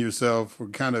distancing yourself or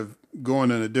kind of going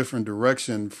in a different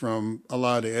direction from a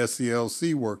lot of the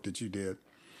SCLC work that you did.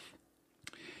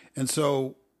 And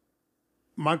so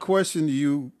my question to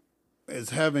you, as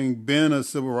having been a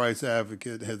civil rights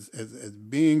advocate, as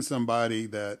being somebody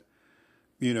that,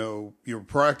 your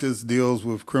practice deals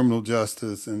with criminal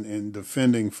justice and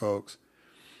defending folks,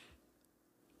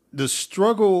 the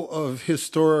struggle of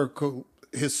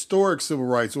historic civil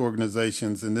rights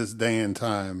organizations in this day and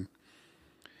time,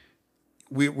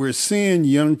 we're seeing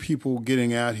young people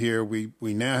getting out here. We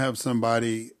now have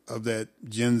somebody of that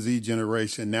Gen Z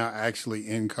generation now actually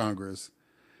in Congress.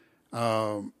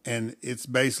 And it's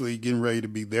basically getting ready to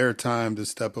be their time to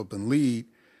step up and lead.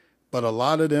 But a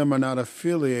lot of them are not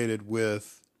affiliated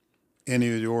with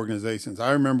any of the organizations.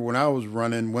 I remember when I was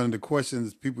running, one of the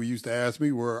questions people used to ask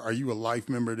me were, are you a life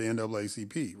member of the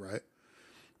NAACP, right?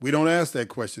 We don't ask that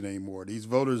question anymore. These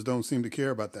voters don't seem to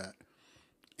care about that.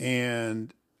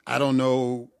 And I don't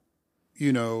know,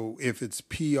 if it's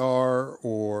PR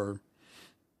or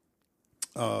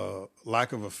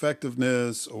lack of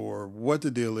effectiveness or what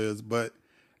the deal is, but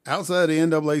outside the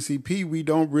NAACP, we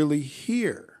don't really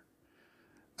hear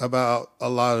about a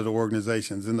lot of the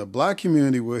organizations. In the Black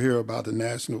community, we'll hear about the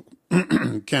National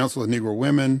Council of Negro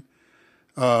Women.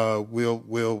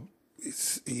 We'll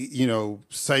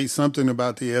say something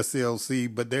about the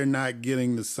SCLC, but they're not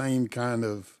getting the same kind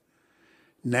of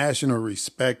national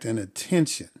respect and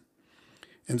attention.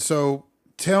 And so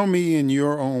tell me in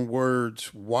your own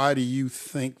words, why do you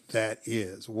think that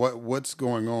is? What's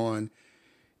going on?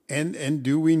 And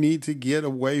do we need to get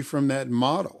away from that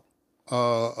model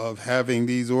of having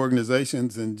these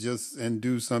organizations and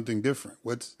do something different?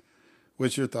 What's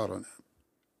your thought on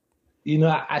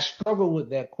that? I struggle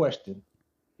with that question,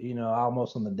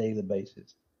 almost on a daily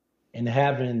basis. And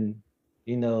having,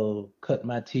 cut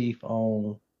my teeth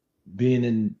on being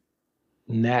in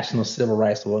national civil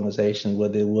rights organizations,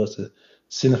 whether it was the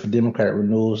Center for Democratic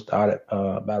Renewal started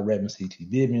by Reverend C.T.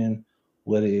 Vivian,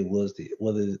 whether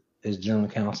it's General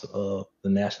Counsel of the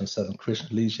National Southern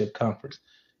Christian Leadership Conference,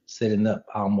 setting up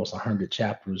almost 100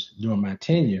 chapters during my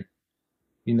tenure.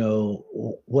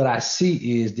 What I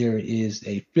see is there is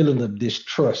a feeling of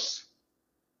distrust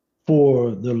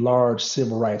for the large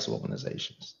civil rights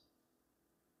organizations.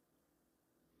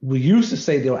 We used to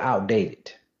say they were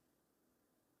outdated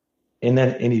and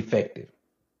ineffective.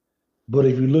 But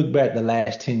if you look back the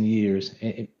last 10 years,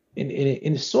 and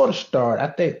it sort of started, I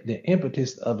think the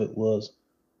impetus of it was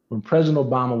when President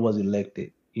Obama was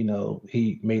elected,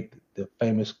 he made the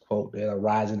famous quote that a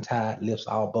rising tide lifts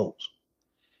all boats,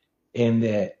 and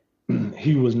that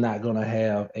he was not going to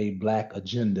have a Black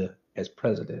agenda as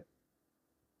president.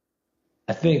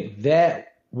 I think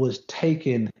that was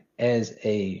taken as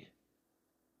a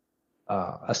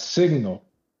signal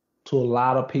to a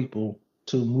lot of people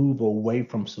to move away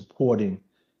from supporting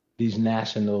these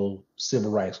national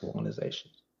civil rights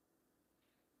organizations.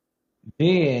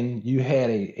 Then you had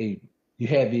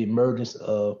the emergence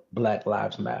of Black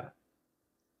Lives Matter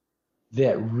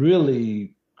that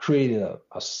really created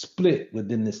a split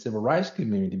within the civil rights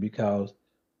community because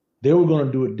they were going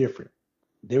to do it different.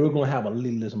 They were going to have a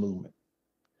leaderless movement.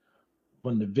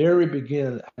 From the very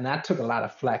beginning, and I took a lot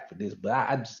of flack for this, but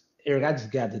Eric, I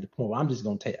just got to the point where I'm just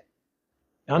going to tell.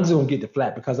 I'm just going to get the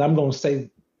flack because I'm going to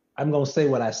say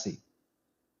what I see.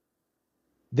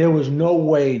 There was no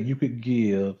way you could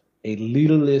give a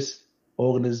leaderless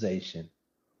organization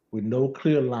with no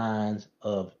clear lines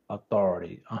of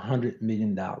authority $100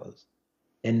 million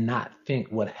and not think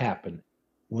what happened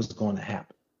was going to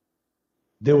happen.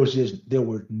 There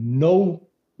were no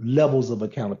levels of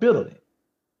accountability.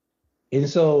 And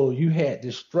so you had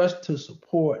this thrust to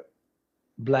support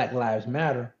Black Lives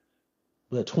Matter,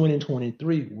 but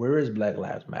 2023, where is Black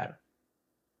Lives Matter?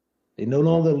 They no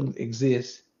longer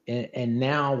exist. And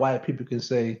now white people can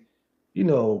say,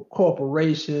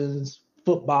 corporations,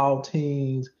 football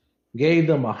teams gave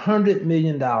them $100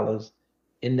 million,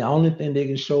 and the only thing they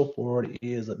can show for it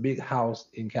is a big house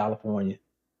in California.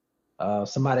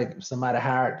 Somebody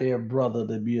hired their brother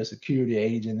to be a security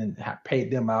agent and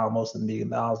paid them almost $1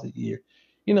 million a year.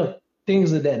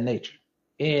 Things of that nature.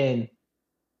 And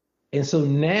so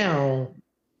now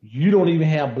you don't even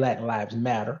have Black Lives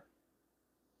Matter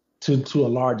to a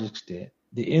large extent.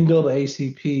 The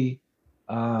NAACP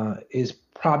is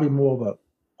probably more of a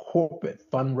corporate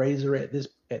fundraiser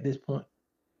at this point.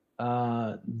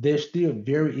 They're still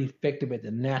very effective at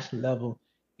the national level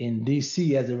in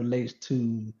DC as it relates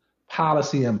to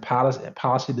policy and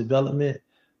policy development,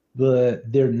 but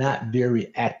they're not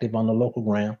very active on the local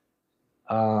ground.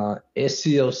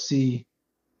 SCLC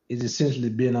is essentially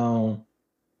been on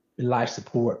life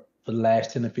support for the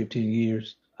last 10 or 15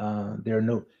 years. There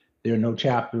are no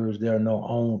chapters. There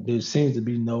seems to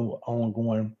be no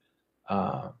ongoing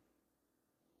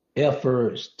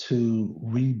efforts to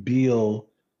rebuild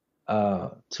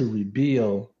a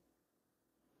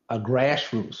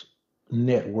grassroots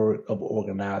network of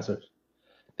organizers.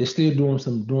 They're still doing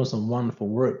some wonderful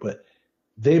work, but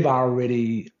they've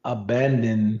already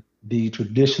abandoned the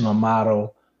traditional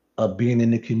model of being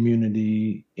in the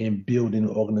community and building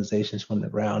organizations from the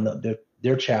ground up.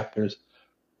 Their chapters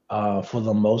for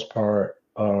the most part,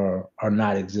 are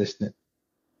not existent.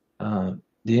 The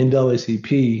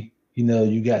NAACP,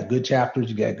 you got good chapters,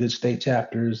 you got good state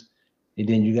chapters, and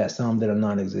then you got some that are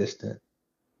non-existent.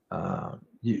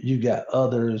 You got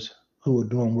others who are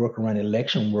doing work around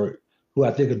election work, who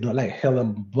I think are doing, like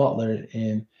Helen Butler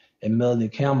and Melanie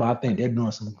Campbell. I think they're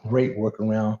doing some great work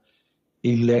around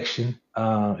election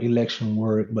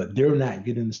work, but they're not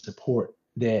getting the support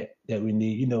that we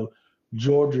need.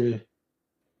 Georgia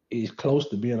is close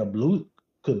to being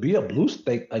could be a blue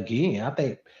state again. I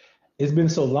think it's been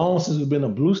so long since we've been a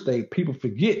blue state, people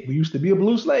forget we used to be a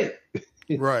blue state.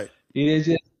 Right. It's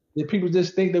just that people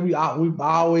just think that we've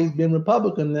always been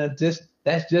Republican. That's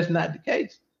just not the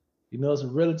case. It's a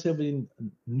relatively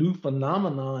new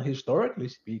phenomenon historically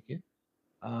speaking.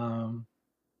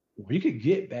 We could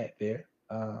get back there,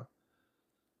 but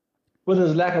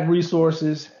there's lack of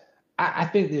resources. I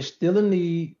think there's still a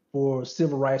need for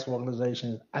civil rights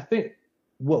organizations. I think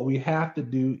what we have to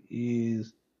do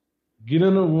is get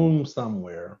in a room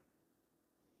somewhere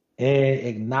and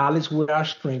acknowledge what our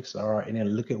strengths are and then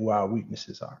look at where our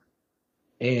weaknesses are.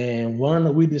 And one of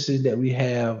the weaknesses that we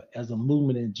have as a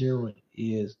movement in general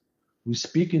is we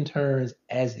speak in terms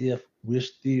as if we're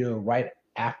still right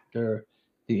after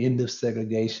the end of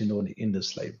segregation or the end of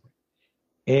slavery.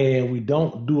 And we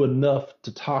don't do enough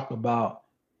to talk about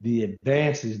the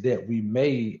advances that we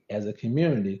made as a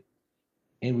community.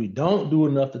 And we don't do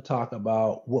enough to talk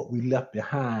about what we left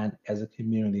behind as a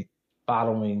community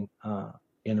following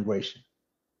integration.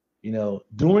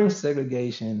 During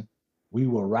segregation, we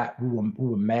were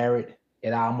married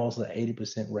at almost an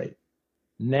 80% rate.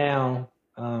 Now,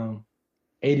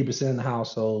 80% of the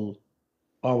households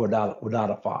are without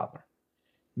a father.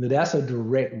 That's a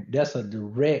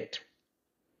direct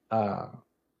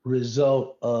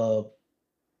result of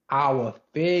our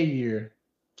failure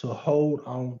to hold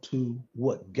on to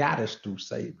what got us through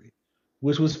slavery,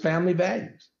 which was family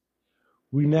values.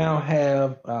 We now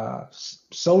have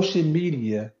social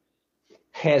media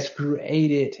has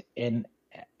created an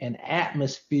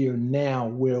atmosphere now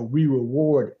where we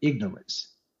reward ignorance.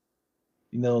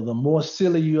 The more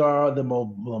silly you are, the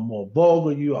more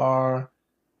vulgar you are,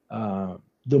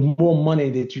 the more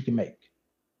money that you can make.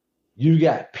 You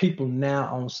got people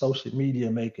now on social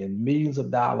media making millions of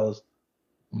dollars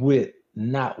with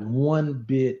not one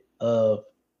bit of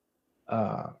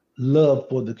love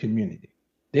for the community.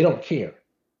 They don't care.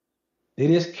 They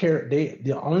just care.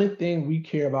 The only thing we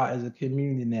care about as a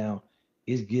community now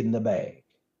is getting the bag.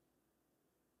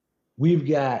 We've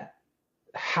got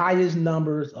highest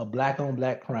numbers of black on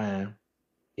black crime,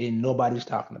 and nobody's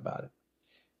talking about it.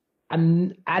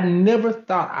 I never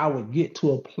thought I would get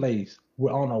to a place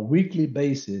where on a weekly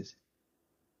basis,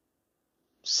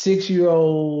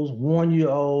 6-year-olds,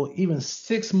 1-year-old, even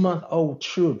 6-month-old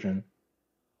children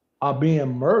are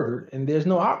being murdered, and there's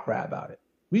no outcry about it.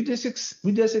 We just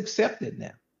accept it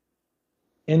now,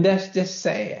 and that's just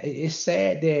sad. It's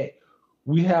sad that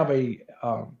we have a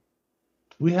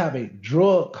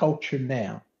drug culture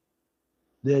now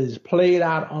that is played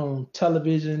out on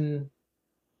television,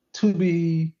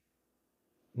 Tubi,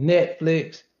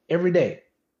 Netflix every day,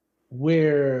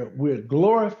 where we're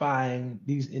glorifying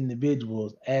these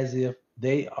individuals as if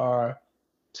they are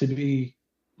to be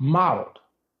modeled.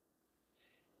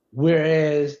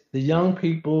 Whereas the young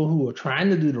people who are trying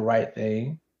to do the right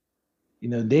thing,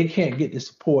 they can't get the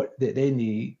support that they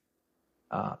need.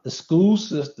 The school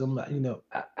system,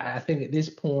 I think at this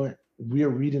point we're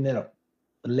reading at a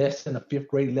less than a 5th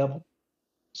grade level.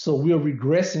 So we're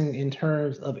regressing in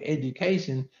terms of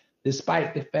education,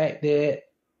 despite the fact that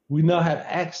we now have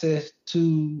access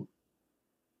to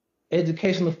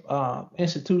educational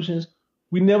institutions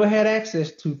we never had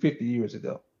access to 50 years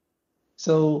ago.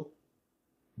 So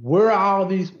where are all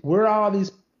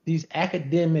these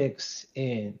academics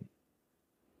and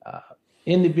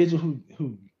individuals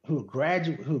who are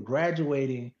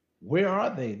graduating? Where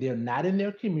are they? They're not in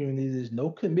their communities. There's no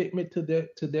commitment to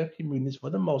their communities for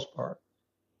the most part.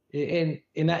 And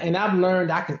I've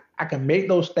learned I can make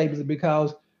those statements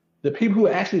because the people who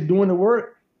are actually doing the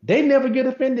work, they never get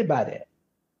offended by that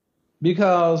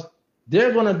because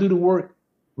they're going to do the work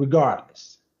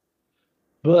regardless.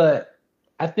 But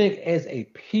I think as a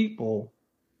people,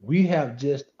 we have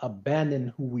just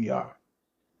abandoned who we are.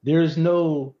 We are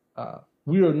no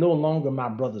longer my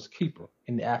brother's keeper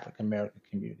in the African American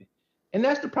community. And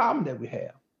that's the problem that we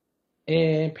have.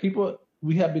 And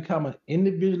we have become an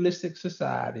individualistic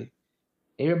society.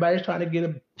 Everybody's trying to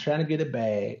get a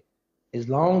bag. As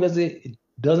long as it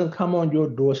doesn't come on your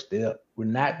doorstep, we're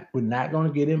not going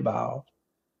to get involved.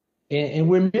 And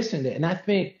we're missing that. And I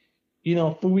think,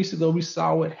 4 weeks ago, we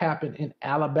saw what happened in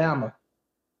Alabama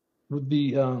with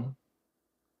the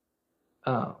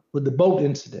boat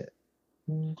incident,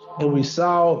 and we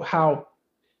saw how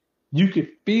you could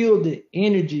feel the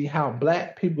energy, how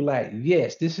black people like,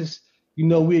 yes, this is,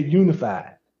 we're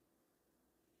unified.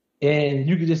 And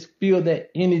you could just feel that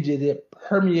energy that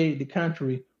permeated the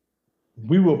country.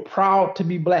 We were proud to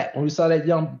be black when we saw that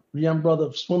young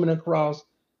brother swimming across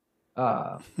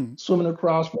from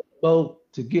the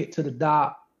boat to get to the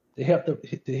dock to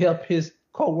help his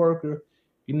coworker.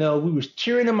 We was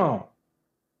cheering him on.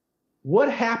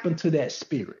 What happened to that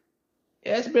spirit?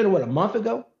 It's been a month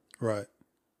ago. Right.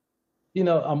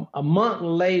 A month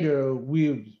later,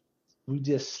 we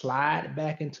just slide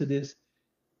back into this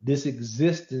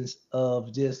existence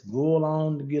of just go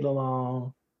along to get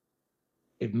along.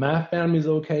 If my family's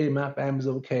okay, my family's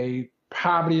okay.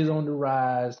 Poverty is on the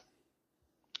rise.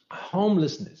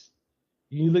 Homelessness.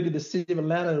 You look at the city of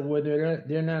Atlanta, where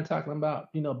they're now talking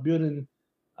about building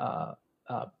uh,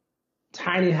 uh,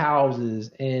 tiny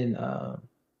houses and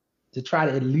to try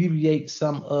to alleviate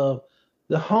some of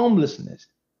the homelessness.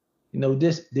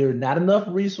 There are not enough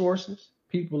resources.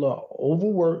 People are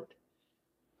overworked.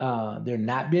 They're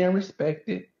not being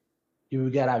respected. We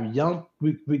got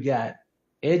we got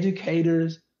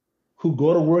educators who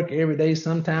go to work every day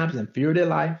sometimes and fear their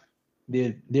life.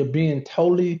 They're being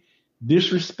totally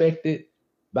disrespected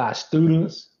by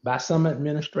students, by some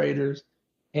administrators,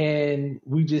 and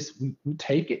we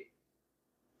take it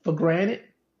for granted.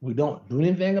 We don't do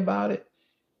anything about it.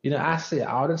 I say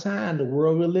all the time, the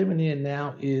world we're living in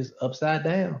now is upside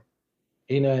down.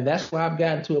 And that's why I've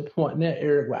gotten to a point in that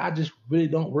area where I just really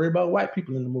don't worry about white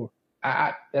people anymore.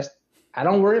 I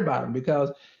don't worry about them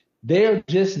because they're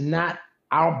just not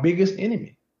our biggest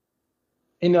enemy.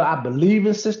 I believe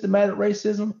in systematic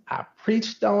racism. I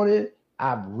preached on it.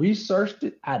 I've researched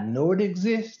it. I know it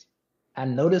exists. I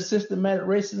know that systematic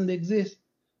racism exists.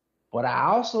 But I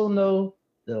also know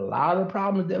that a lot of the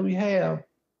problems that we have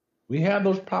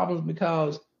those problems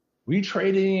because we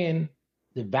traded in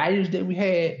the values that we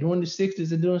had during the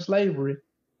 60s and during slavery,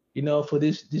 for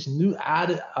this new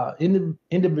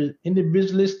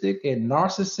individualistic and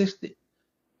narcissistic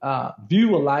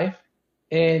view of life,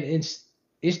 and it's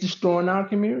destroying our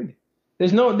community.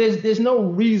 There's no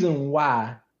reason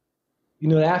why,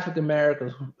 African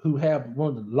Americans who have one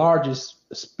of the largest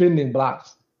spending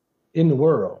blocks in the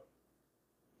world,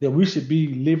 that we should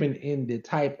be living in the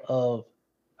type of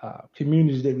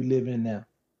communities that we live in now.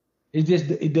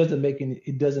 It doesn't make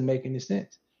any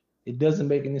sense. It doesn't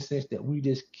make any sense that we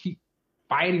just keep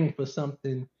fighting for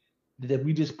something that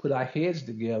we just put our heads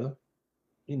together,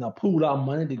 pooled our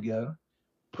money together,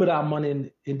 put our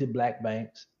money into black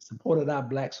banks, supported our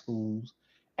black schools.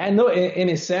 And no, and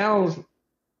it sounds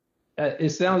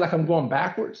like I'm going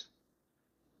backwards,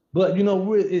 but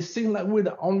it seems like we're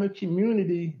the only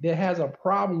community that has a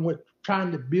problem with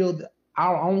trying to build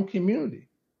our own community.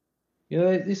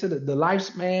 They said that the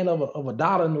lifespan of a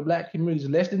dollar in the black community is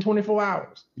less than 24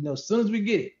 hours. As soon as we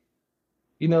get it,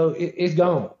 it's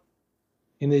gone.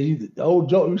 And the old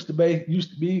joke used to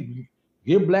be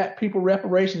give black people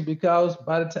reparations because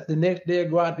by the next day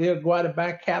they'll go out and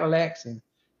buy Cadillacs, and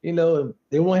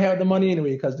they won't have the money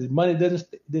anyway because the money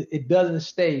doesn't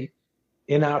stay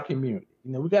in our community.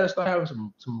 We got to start having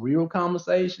some real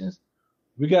conversations.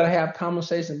 We got to have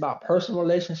conversations about personal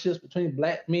relationships between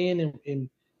black men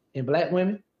and black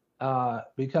women,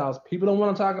 because people don't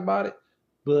want to talk about it.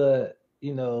 But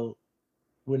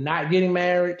we're not getting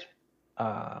married.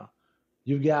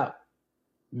 You've got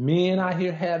men out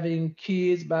here having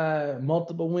kids by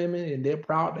multiple women, and they're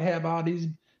proud to have all these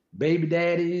baby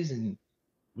daddies, and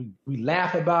we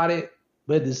laugh about it,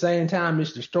 but at the same time,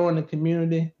 it's destroying the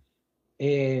community.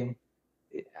 And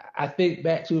I think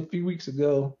back to a few weeks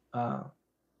ago, I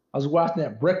was watching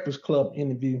that Breakfast Club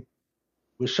interview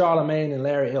with Charlamagne and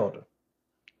Larry Elder.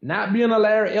 Not being a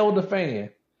Larry Elder fan,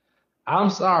 I'm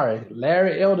sorry,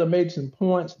 Larry Elder made some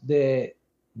points that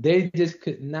they just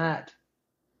could not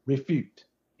refute.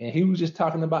 And he was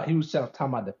talking about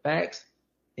the facts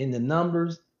and the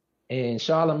numbers. And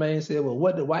Charlamagne said, well,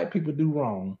 what did white people do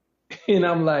wrong? And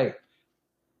I'm like,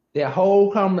 that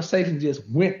whole conversation just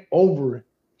went over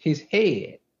his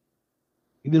head.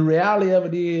 The reality of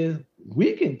it is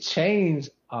we can change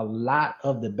a lot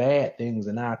of the bad things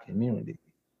in our community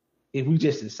if we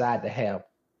just decide to have,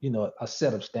 a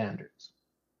set of standards.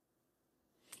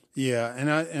 Yeah, and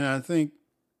I think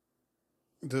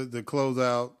to close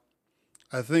out,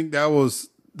 I think that was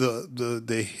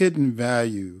the hidden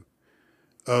value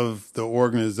of the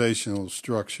organizational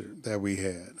structure that we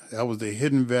had. That was the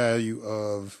hidden value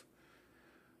of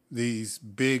these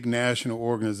big national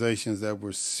organizations that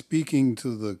were speaking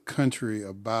to the country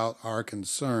about our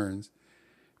concerns,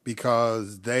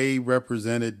 because they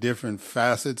represented different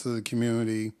facets of the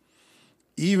community.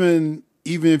 Even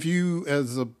if you,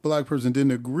 as a black person,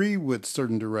 didn't agree with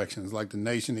certain directions, like the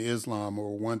Nation of Islam,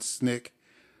 or once SNCC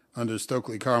under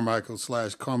Stokely Carmichael /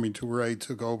 Kwame Ture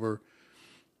took over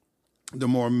the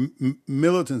more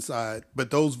militant side,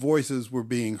 but those voices were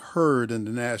being heard in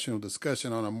the national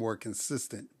discussion on a more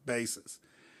consistent basis.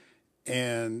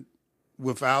 And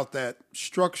without that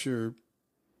structure,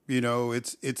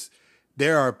 it's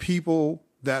there are people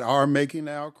that are making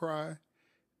the outcry,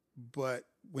 but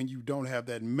when you don't have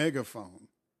that megaphone,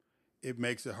 it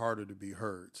makes it harder to be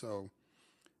heard. So,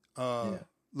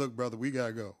 Look, brother, we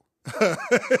gotta go.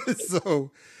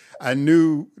 So I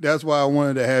knew that's why I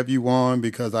wanted to have you on,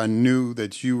 because I knew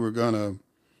that you were gonna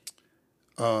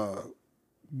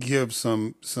give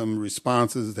some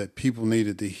responses that people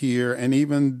needed to hear and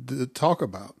even to talk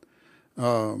about.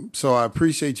 So I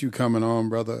appreciate you coming on,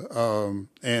 brother.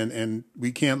 And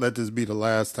we can't let this be the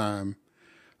last time.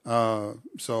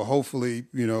 So hopefully,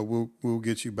 we'll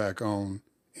get you back on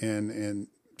and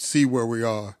see where we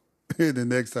are the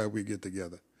next time we get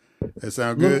together. That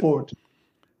sound good? Look forward to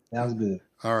it. Sounds good.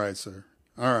 All right, sir.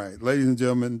 All right, ladies and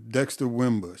gentlemen, Dexter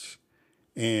Wimbish,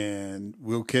 and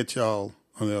we'll catch y'all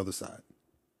on the other side.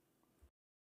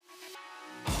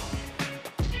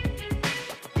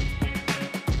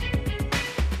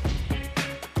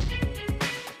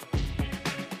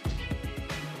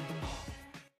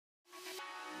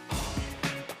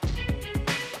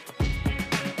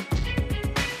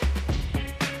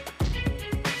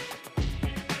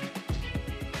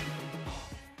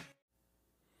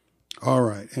 All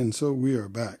right, and so we are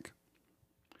back.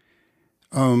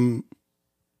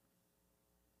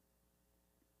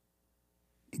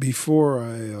 Before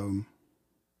I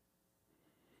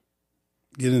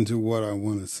get into what I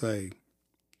want to say,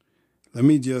 let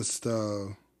me just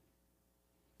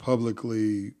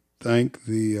publicly thank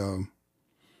the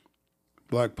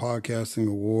Black Podcasting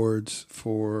Awards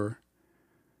for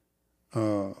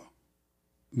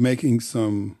making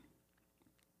some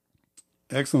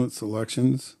excellent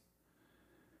selections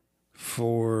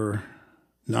for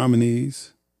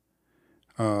nominees.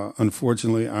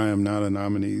 Unfortunately, I am not a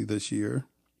nominee this year,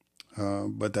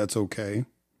 but that's okay,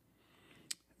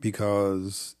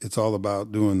 because it's all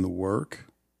about doing the work.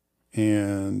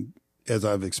 And as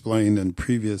I've explained in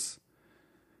previous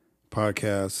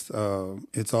podcasts,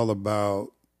 it's all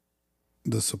about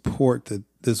the support that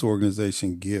this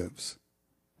organization gives,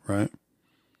 right?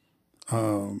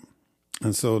 And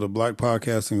so the Black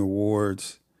Podcasting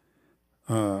Awards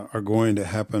are going to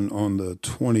happen on the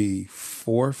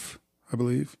 24th, I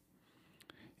believe.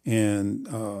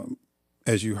 And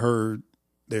as you heard,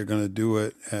 they're going to do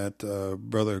it at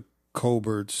Brother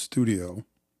Colbert's studio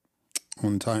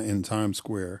in Times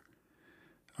Square.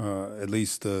 At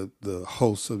least the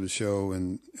hosts of the show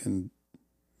and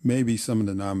maybe some of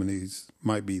the nominees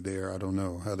might be there. I don't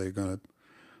know how they're going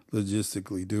to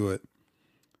logistically do it.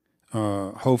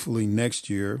 Hopefully next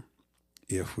year,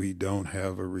 if we don't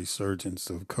have a resurgence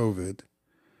of COVID,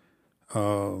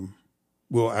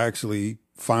 we'll actually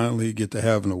finally get to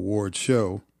have an award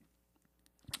show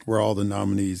where all the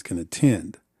nominees can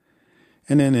attend.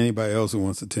 And then anybody else who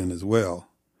wants to attend as well,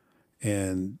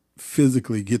 and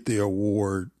physically get the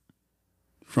award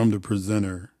from the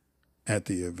presenter at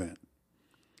the event.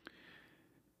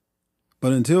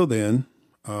 But until then,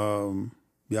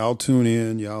 y'all tune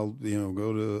in, y'all,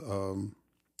 go to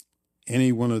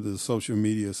any one of the social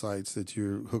media sites that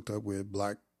you're hooked up with.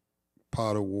 Black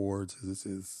Pod Awards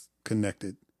is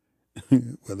connected,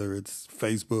 whether it's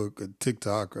Facebook or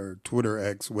TikTok or Twitter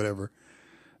X, whatever,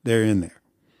 they're in there.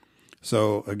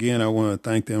 So again, I want to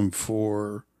thank them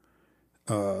for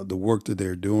the work that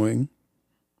they're doing.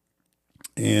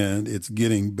 And it's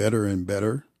getting better and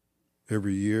better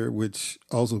every year, which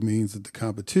also means that the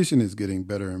competition is getting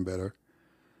better and better.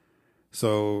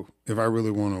 So if I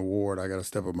really want an award, I got to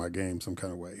step up my game some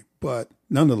kind of way. But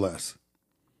nonetheless,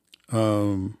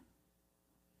 I'm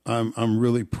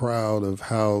really proud of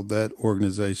how that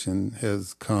organization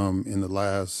has come in the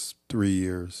last 3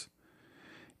 years,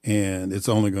 and it's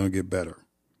only going to get better.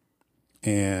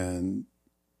 And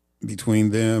between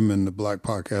them and the Black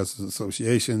Podcasters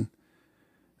Association,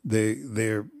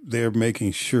 they're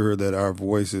making sure that our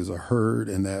voices are heard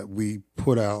and that we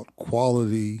put out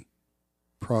quality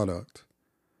product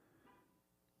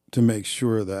to make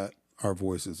sure that our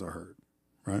voices are heard,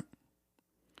 right?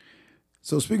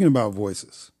 So speaking about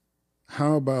voices,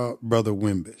 how about Brother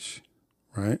Wimbish,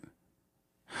 right?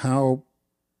 How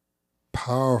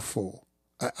powerful.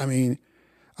 I mean,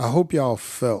 I hope y'all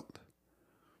felt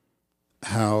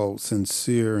how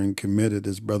sincere and committed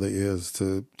this brother is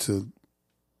to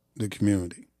the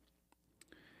community.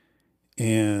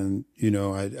 And,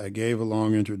 I gave a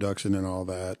long introduction and all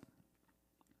that.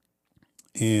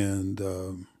 And,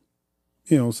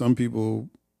 some people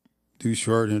do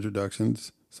short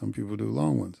introductions. Some people do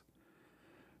long ones.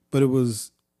 But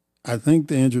I think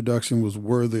the introduction was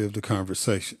worthy of the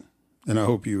conversation. And I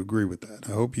hope you agree with that.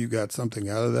 I hope you got something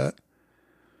out of that.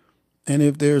 And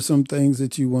if there are some things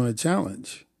that you want to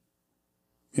challenge,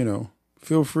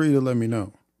 feel free to let me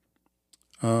know.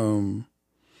 And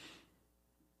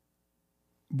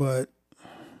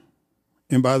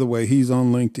by the way, he's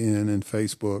on LinkedIn and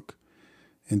Facebook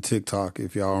and TikTok.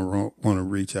 If y'all want to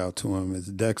reach out to him, it's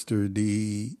Dexter,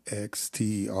 DXTR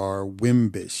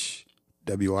Wimbish,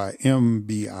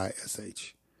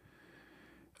 WIMBISH.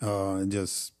 And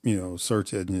just,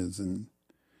 search engines and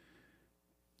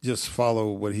just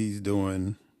follow what he's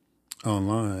doing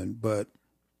online. But,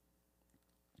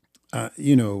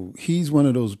 he's one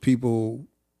of those people,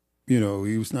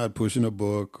 he was not pushing a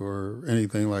book or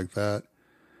anything like that.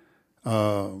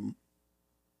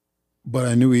 But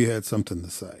I knew he had something to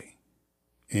say.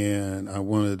 And I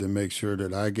wanted to make sure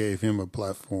that I gave him a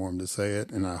platform to say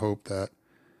it. And I hope that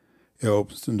it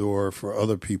opens the door for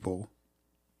other people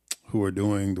who are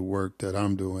doing the work that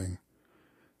I'm doing,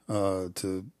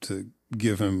 to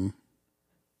give him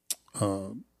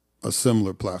a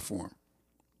similar platform,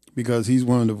 because he's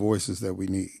one of the voices that we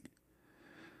need.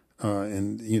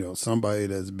 And, somebody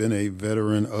that's been a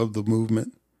veteran of the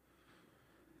movement,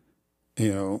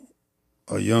 a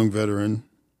young veteran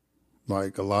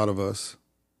like a lot of us.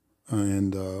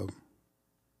 And,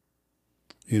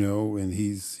 and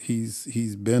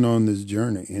he's been on this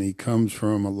journey, and he comes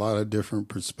from a lot of different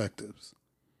perspectives.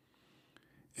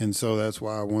 And so that's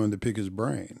why I wanted to pick his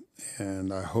brain.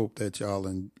 And I hope that y'all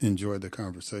enjoyed the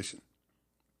conversation.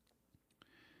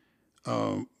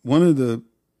 One of the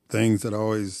things that I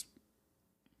always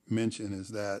mention is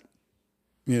that,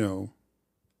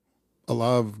 a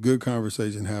lot of good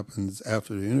conversation happens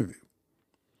after the interview.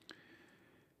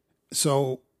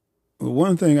 So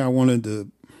one thing I wanted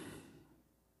to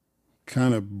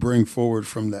kind of bring forward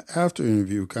from the after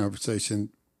interview conversation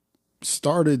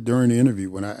started during the interview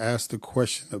when I asked the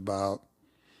question about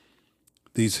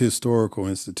these historical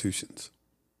institutions.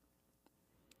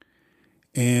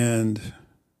 And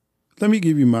let me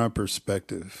give you my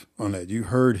perspective on that. You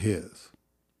heard his.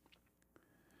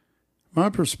 My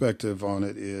perspective on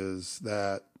it is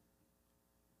that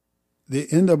the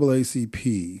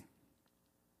NAACP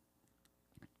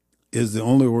is the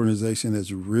only organization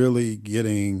that's really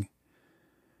getting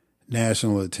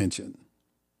national attention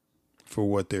for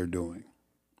what they're doing.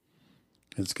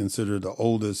 It's considered the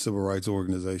oldest civil rights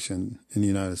organization in the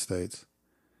United States.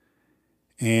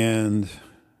 And,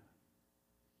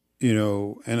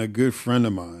 and a good friend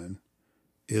of mine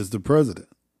is the president.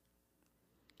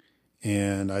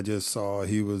 And I just saw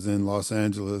he was in Los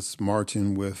Angeles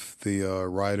marching with the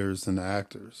writers and the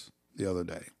actors the other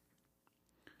day.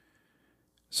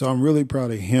 So I'm really proud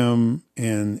of him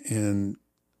and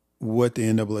what the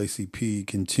NAACP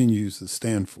continues to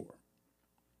stand for.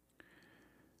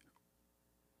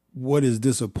 What is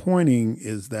disappointing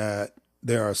is that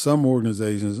there are some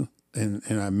organizations, and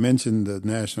I mentioned the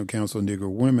National Council of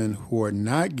Negro Women, who are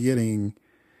not getting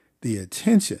the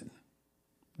attention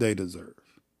they deserve.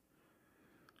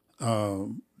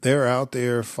 They're out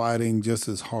there fighting just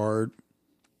as hard,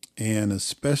 and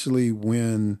especially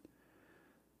when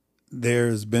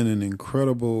there's been an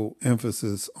incredible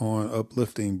emphasis on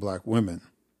uplifting Black women.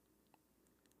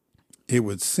 It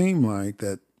would seem like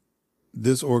that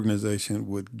this organization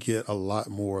would get a lot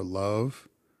more love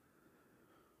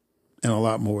and a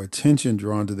lot more attention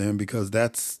drawn to them, because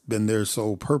that's been their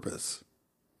sole purpose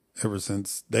ever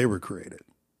since they were created,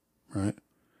 right?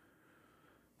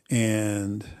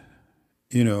 And,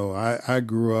 I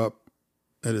grew up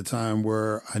at a time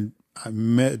where I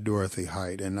met Dorothy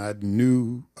Height, and I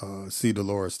knew C.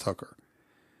 Dolores Tucker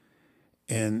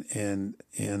and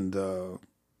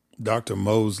Dr.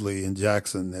 Mosley and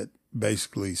Jackson, that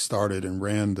basically started and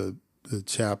ran the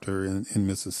chapter in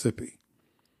Mississippi.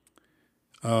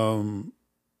 And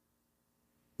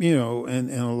a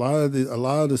lot of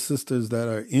the sisters that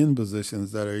are in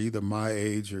positions that are either my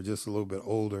age or just a little bit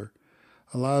older,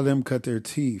 a lot of them cut their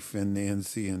teeth in the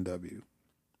NCNW.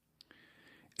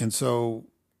 And so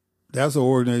that's an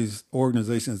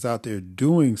organization that's out there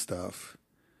doing stuff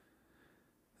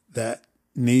that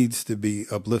needs to be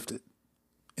uplifted.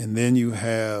 And then you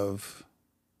have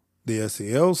the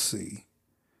SCLC,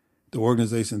 the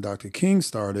organization Dr. King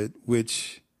started,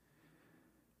 which,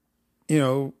 as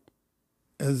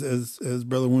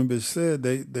Brother Wimbish said,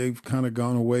 they've kind of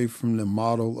gone away from the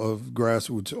model of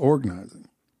grassroots organizing.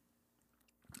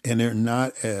 And they're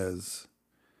not as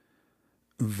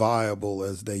viable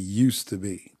as they used to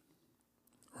be,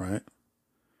 right?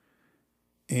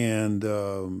 And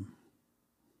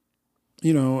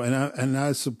and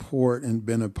I support and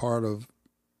been a part of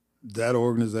that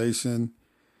organization,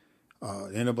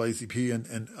 NAACP,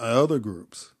 and other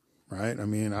groups, right? I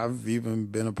mean, I've even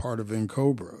been a part of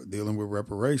NCOBRA, dealing with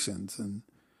reparations, and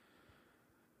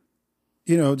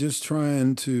just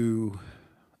trying to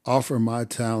offer my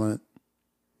talent,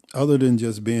 other than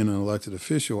just being an elected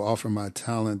official, offer my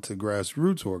talent to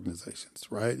grassroots organizations,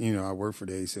 right? I work for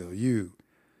the ACLU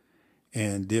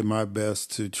and did my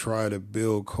best to try to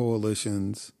build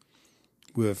coalitions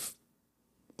with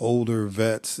older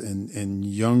vets and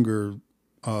younger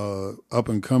up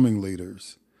and coming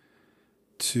leaders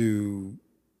to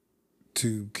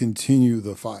continue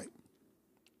the fight.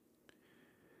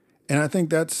 And I think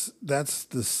that's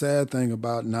the sad thing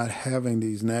about not having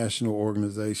these national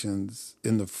organizations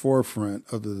in the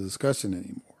forefront of the discussion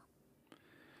anymore.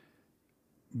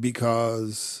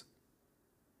 Because,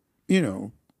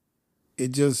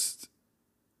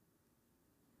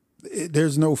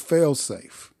 there's no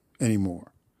fail-safe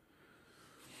anymore.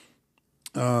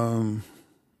 And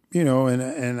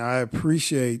I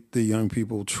appreciate the young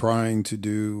people trying to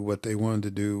do what they wanted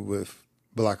to do with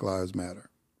Black Lives Matter.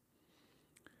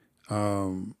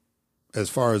 As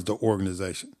far as the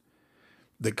organization,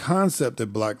 the concept that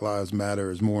Black Lives Matter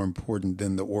is more important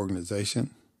than the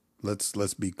organization.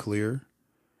 Let's be clear.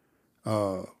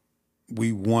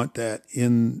 We want that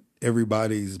in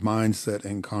everybody's mindset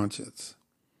and conscience.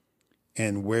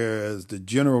 And whereas the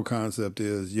general concept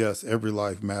is, yes, every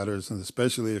life matters, and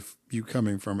especially if you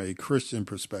coming from a Christian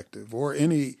perspective or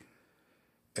any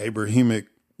Abrahamic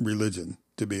religion,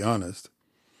 to be honest,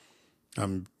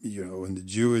 in the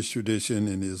Jewish tradition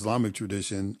and the Islamic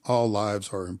tradition, all lives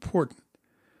are important.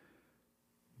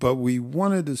 But we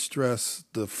wanted to stress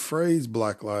the phrase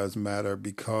Black Lives Matter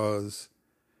because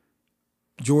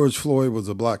George Floyd was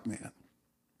a black man,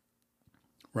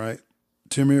 right?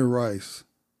 Tamir Rice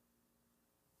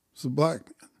was a black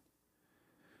man.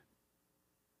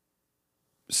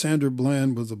 Sandra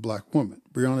Bland was a black woman.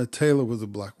 Breonna Taylor was a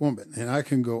black woman. And I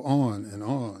can go on and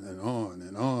on and on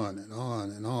and on and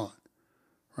on and on,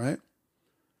 right?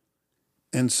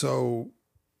 And so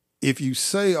if you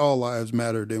say all lives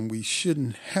matter, then we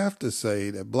shouldn't have to say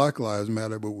that Black Lives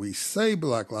Matter, but we say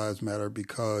Black Lives Matter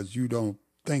because you don't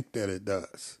think that it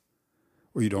does,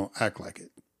 or you don't act like it.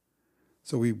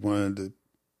 So we wanted to,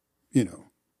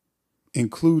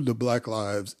 include the Black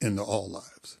lives in the all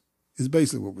lives, is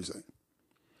basically what we're saying.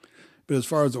 But as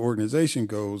far as the organization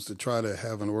goes, to try to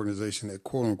have an organization that,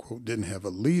 quote unquote, didn't have a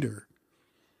leader,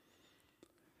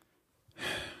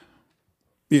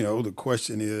 the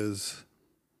question is,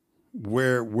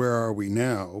 where are we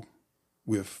now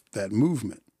with that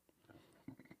movement?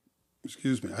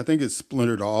 Excuse me. I think it's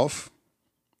splintered off,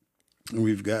 and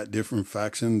we've got different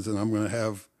factions, and I'm going to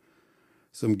have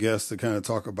some guests to kind of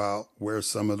talk about where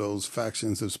some of those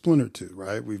factions have splintered to,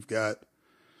 right? We've got,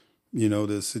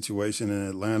 this situation in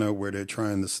Atlanta where they're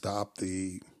trying to stop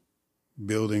the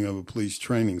building of a police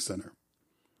training center,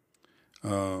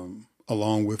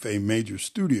 along with a major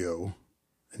studio.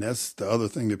 And that's the other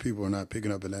thing that people are not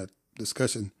picking up in that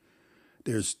discussion.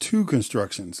 There's 2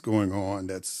 constructions going on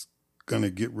that's going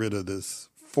to get rid of this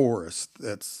forest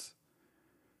that's,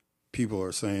 people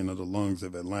are saying, are the lungs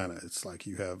of Atlanta. It's like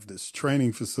you have this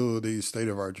training facility,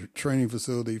 state-of-art training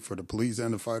facility for the police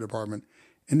and the fire department,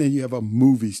 and then you have a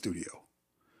movie studio.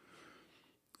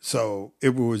 So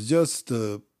if it was just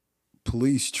the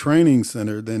police training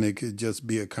center, then it could just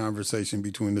be a conversation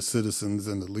between the citizens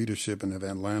and the leadership in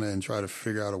Atlanta and try to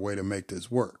figure out a way to make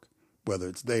this work, whether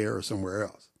it's there or somewhere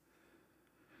else.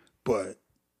 But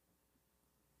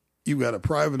you got a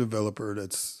private developer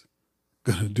that's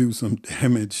going to do some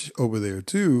damage over there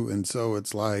too. And so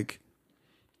it's like,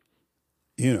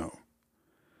 it's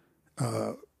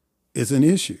an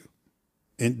issue.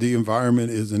 And the environment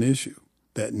is an issue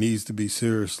that needs to be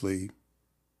seriously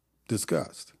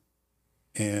discussed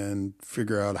and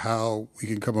figure out how we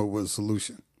can come up with a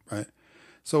solution, right?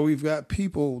 So we've got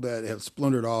people that have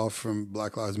splintered off from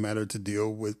Black Lives Matter to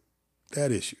deal with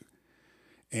that issue.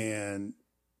 And,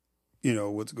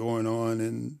 what's going on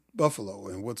in Buffalo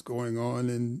and what's going on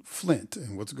in Flint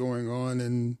and what's going on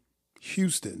in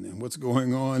Houston and what's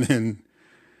going on in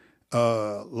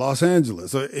Los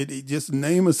Angeles. So it just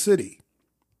name a city.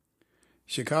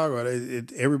 Chicago,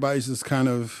 everybody's just kind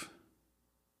of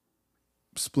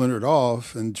splintered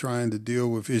off and trying to deal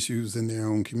with issues in their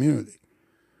own community.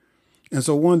 And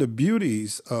so one of the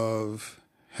beauties of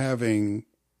having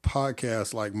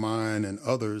podcasts like mine and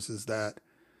others is that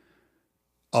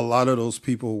a lot of those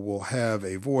people will have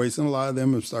a voice, and a lot of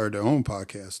them have started their own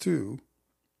podcast too.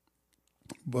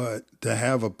 But to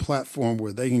have a platform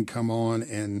where they can come on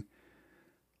and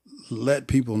let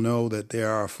people know that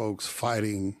there are folks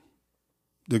fighting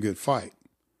the good fight.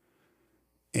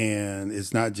 And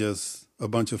it's not just a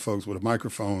bunch of folks with a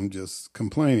microphone just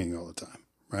complaining all the time,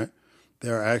 right?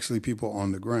 There are actually people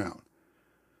on the ground.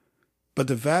 But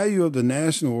the value of the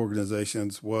national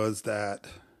organizations was that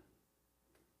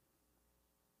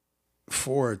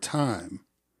for a time,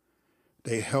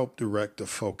 they helped direct the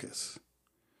focus.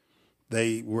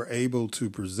 They were able to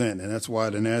present, and that's why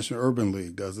the National Urban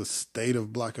League does a State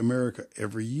of Black America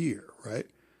every year, right?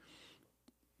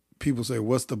 People say,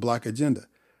 what's the Black agenda?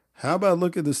 How about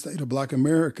look at the State of Black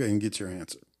America and get your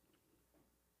answer,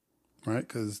 right?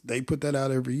 Because they put that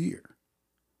out every year.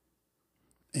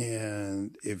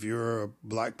 And if you're a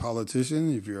Black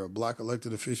politician, if you're a Black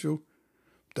elected official,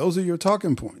 those are your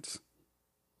talking points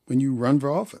when you run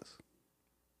for office.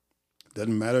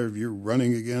 Doesn't matter if you're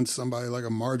running against somebody like a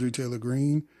Marjorie Taylor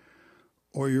Greene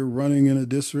or you're running in a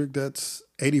district that's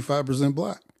 85%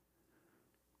 Black.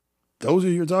 Those are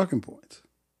your talking points.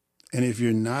 And if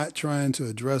you're not trying to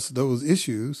address those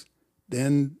issues,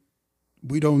 then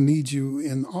we don't need you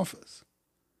in office,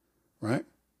 right?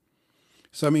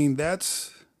 So, I mean,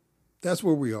 that's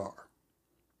where we are.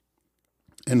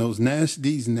 And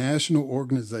these national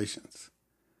organizations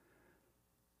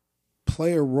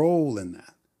play a role in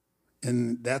that.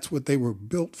 And that's what they were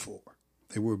built for.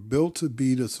 They were built to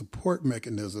be the support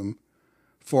mechanism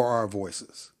for our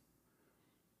voices.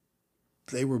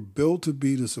 They were built to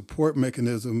be the support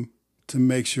mechanism to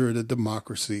make sure that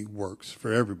democracy works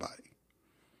for everybody.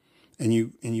 And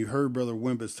you heard Brother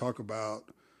Wimbish talk about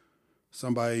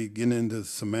somebody getting into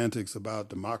semantics about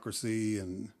democracy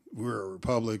and we're a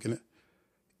republic. And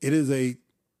it is a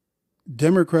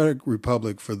democratic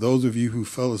republic for those of you who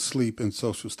fell asleep in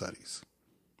social studies.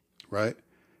 Right?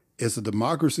 It's a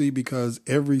democracy because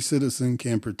every citizen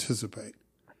can participate.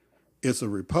 It's a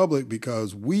republic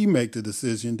because we make the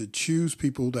decision to choose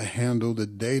people to handle the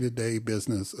day-to-day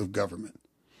business of government.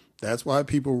 That's why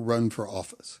people run for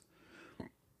office.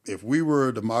 If we were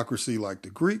a democracy like the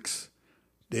Greeks,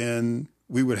 then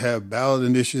we would have ballot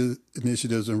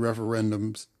initiatives and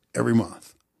referendums every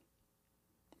month.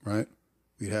 Right?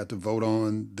 We'd have to vote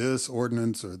on this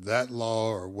ordinance or that law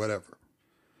or whatever.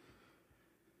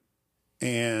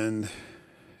 And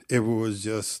if it was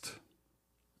just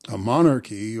a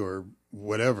monarchy or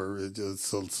whatever, it's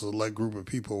just a select group of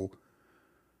people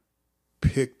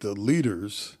pick the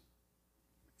leaders,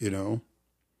 then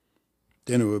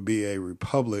it would be a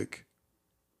republic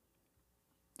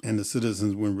and the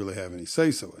citizens wouldn't really have any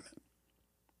say-so in it,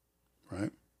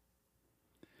 right?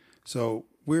 So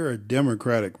we're a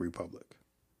democratic republic.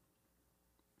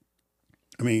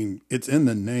 I mean, it's in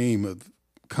the name of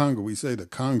Congo. We say the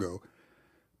Congo,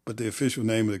 but the official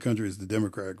name of the country is the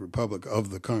Democratic Republic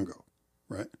of the Congo,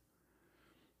 right?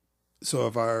 So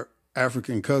if our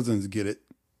African cousins get it,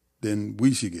 then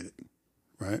we should get it,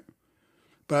 right?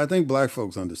 But I think Black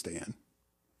folks understand.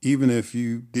 Even if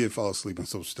you did fall asleep in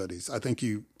social studies, I think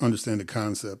you understand the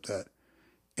concept that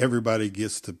everybody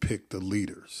gets to pick the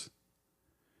leaders.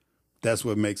 That's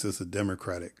what makes us a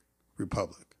democratic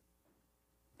republic,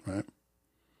 right?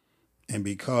 And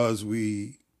because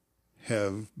we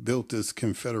have built this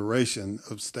confederation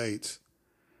of states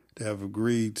that have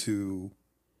agreed to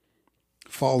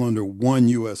fall under one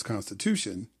U.S.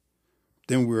 Constitution,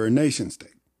 then we're a nation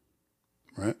state,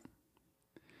 right?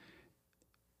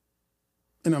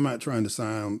 And I'm not trying to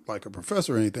sound like a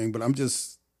professor or anything, but I'm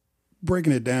just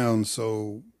breaking it down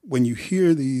so when you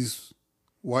hear these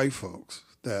white folks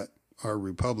that are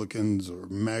Republicans or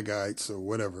MAGites or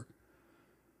whatever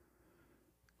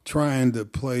trying to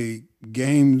play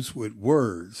games with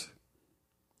words,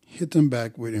 hit them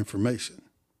back with information,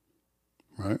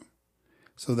 right?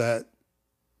 So that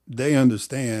they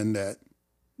understand that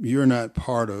you're not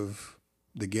part of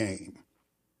the game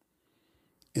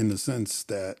in the sense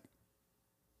that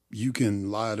you can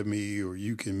lie to me or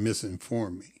you can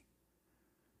misinform me.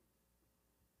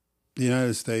 The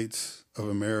United States of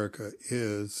America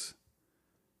is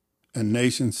a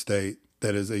nation state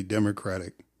that is a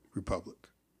democratic republic.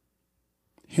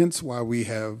 Hence why we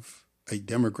have a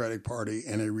Democratic Party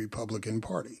and a Republican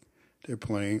Party. They're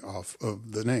playing off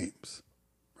of the names,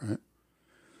 right?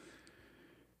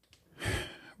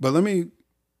 But let me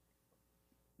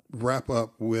wrap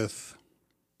up with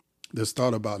this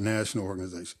thought about national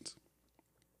organizations.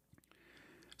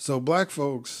 So Black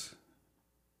folks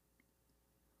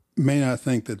may not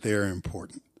think that they're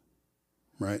important,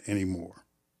 right, anymore.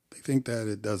 They think that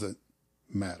it doesn't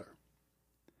matter.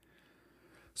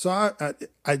 So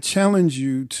I challenge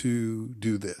you to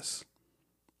do this.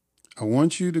 I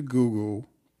want you to Google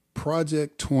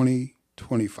Project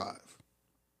 2025.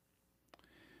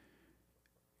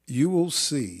 You will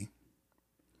see,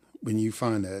 when you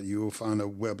find that, you will find a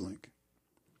web link.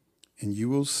 And you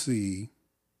will see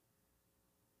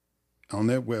on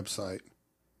that website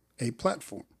a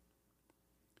platform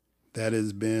that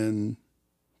has been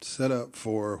set up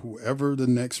for whoever the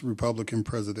next Republican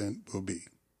president will be,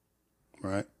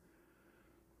 right?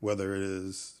 Whether it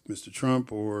is Mr.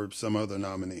 Trump or some other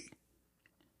nominee.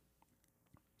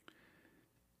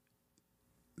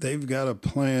 They've got a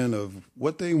plan of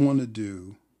what they want to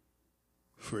do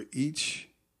for each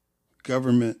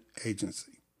government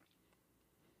agency.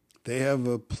 They have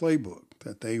a playbook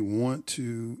that they want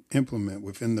to implement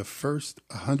within the first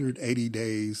 180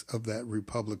 days of that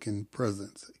Republican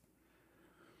presidency.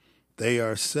 They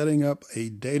are setting up a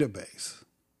database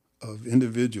of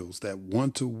individuals that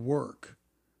want to work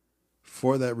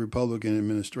for that Republican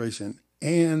administration,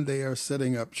 and they are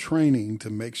setting up training to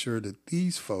make sure that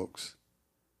these folks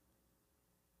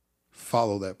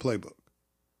follow that playbook,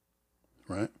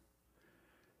 right?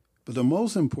 But the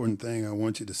most important thing I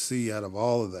want you to see out of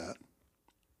all of that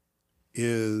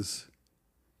is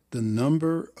the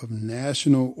number of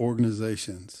national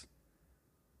organizations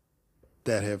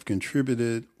that have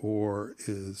contributed or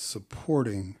is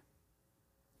supporting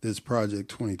this Project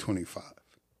 2025.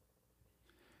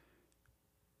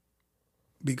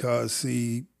 Because,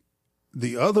 see,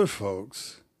 the other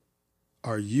folks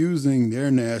are using their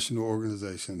national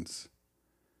organizations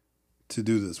to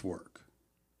do this work.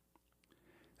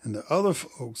 And the other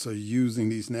folks are using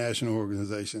these national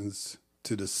organizations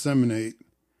to disseminate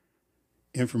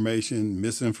information,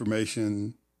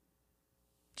 misinformation,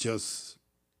 just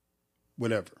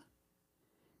whatever.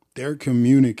 They're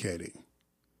communicating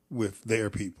with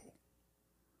their people,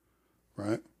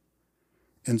 right?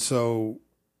 And so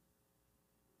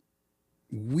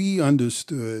we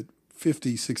understood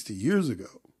 50, 60 years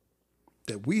ago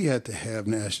that we had to have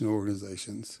national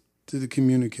organizations to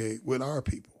communicate with our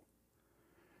people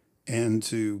and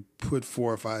to put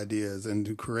forth ideas and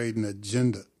to create an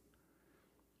agenda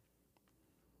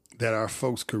that our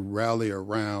folks could rally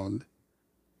around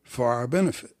for our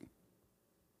benefit.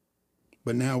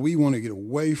 But now we want to get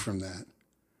away from that,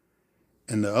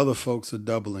 and the other folks are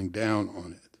doubling down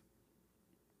on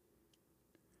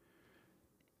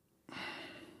it.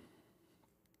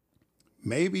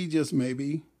 Maybe, just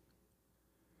maybe,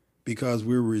 because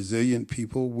we're resilient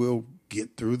people, we'll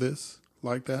get through this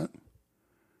like that.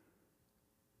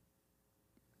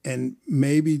 And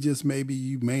maybe, just maybe,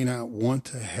 you may not want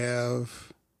to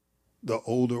have the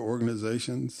older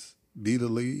organizations be the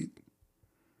lead,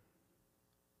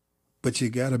 but you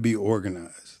got to be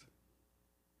organized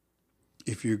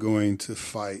if you're going to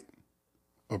fight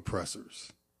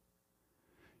oppressors.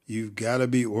 You've got to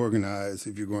be organized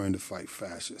if you're going to fight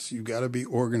fascists. You've got to be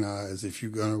organized if you're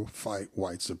going to fight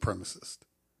white supremacists.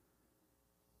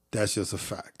 That's just a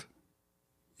fact.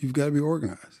 You've got to be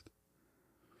organized.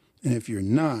 And if you're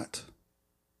not,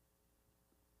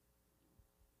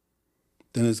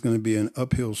 then it's going to be an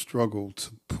uphill struggle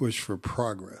to push for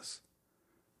progress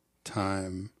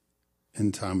time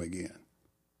and time again.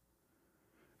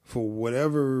 For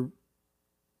whatever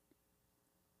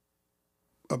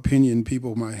opinion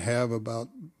people might have about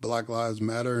Black Lives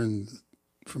Matter and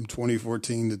from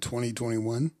 2014 to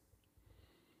 2021,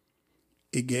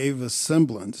 it gave a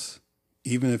semblance,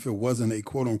 even if it wasn't a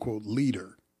quote unquote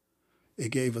leader, it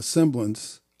gave a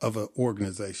semblance of an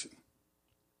organization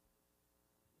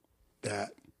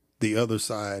that the other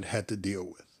side had to deal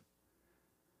with.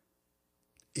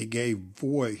 It gave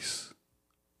voice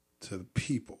to the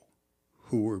people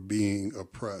who were being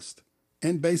oppressed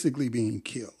and basically being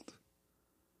killed.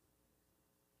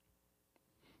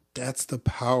 That's the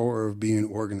power of being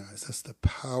organized. That's the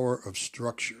power of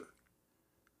structure.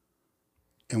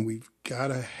 And we've got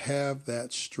to have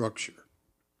that structure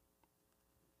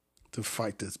to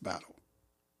fight this battle.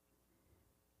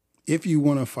 If you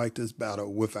want to fight this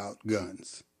battle without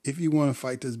guns, if you want to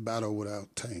fight this battle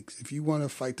without tanks, if you want to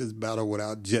fight this battle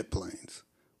without jet planes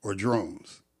or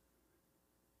drones,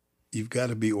 you've got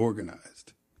to be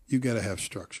organized. You've got to have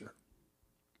structure.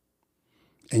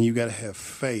 And you got to have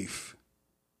faith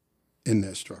in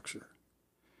that structure.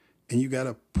 And you got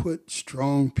to put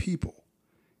strong people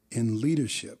in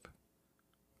leadership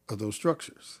of those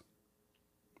structures.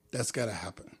 That's got to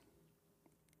happen.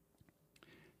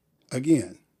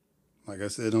 Again, like I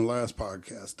said in the last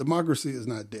podcast, democracy is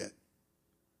not dead.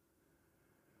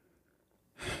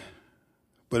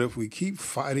 But if we keep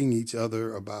fighting each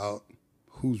other about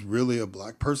who's really a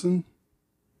black person,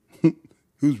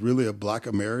 who's really a black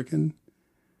American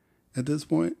at this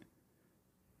point.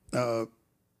 You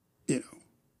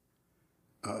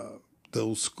know,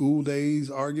 those school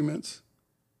days arguments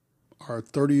are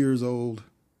 30 years old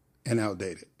and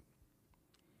outdated.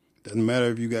 Doesn't matter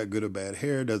if you got good or bad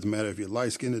hair. Doesn't matter if you're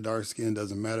light skinned or dark skinned.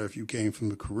 Doesn't matter if you came from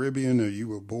the Caribbean or you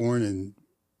were born in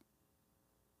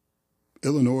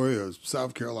Illinois or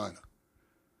South Carolina,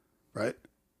 right?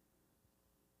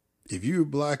 If you're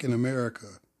black in America,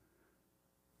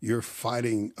 you're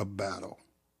fighting a battle.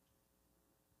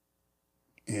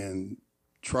 And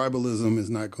tribalism is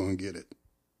not going to get it.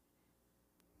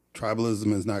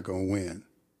 Tribalism is not going to win.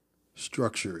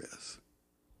 Structure is.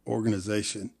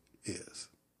 Organization is.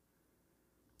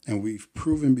 And we've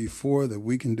proven before that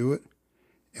we can do it,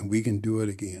 and we can do it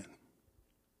again.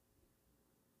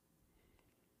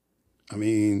 I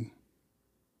mean,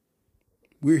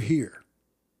 we're here.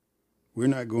 We're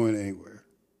not going anywhere.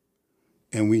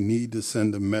 And we need to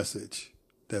send a message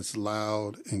that's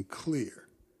loud and clear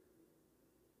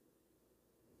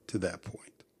to that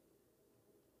point.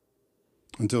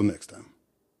 Until next time.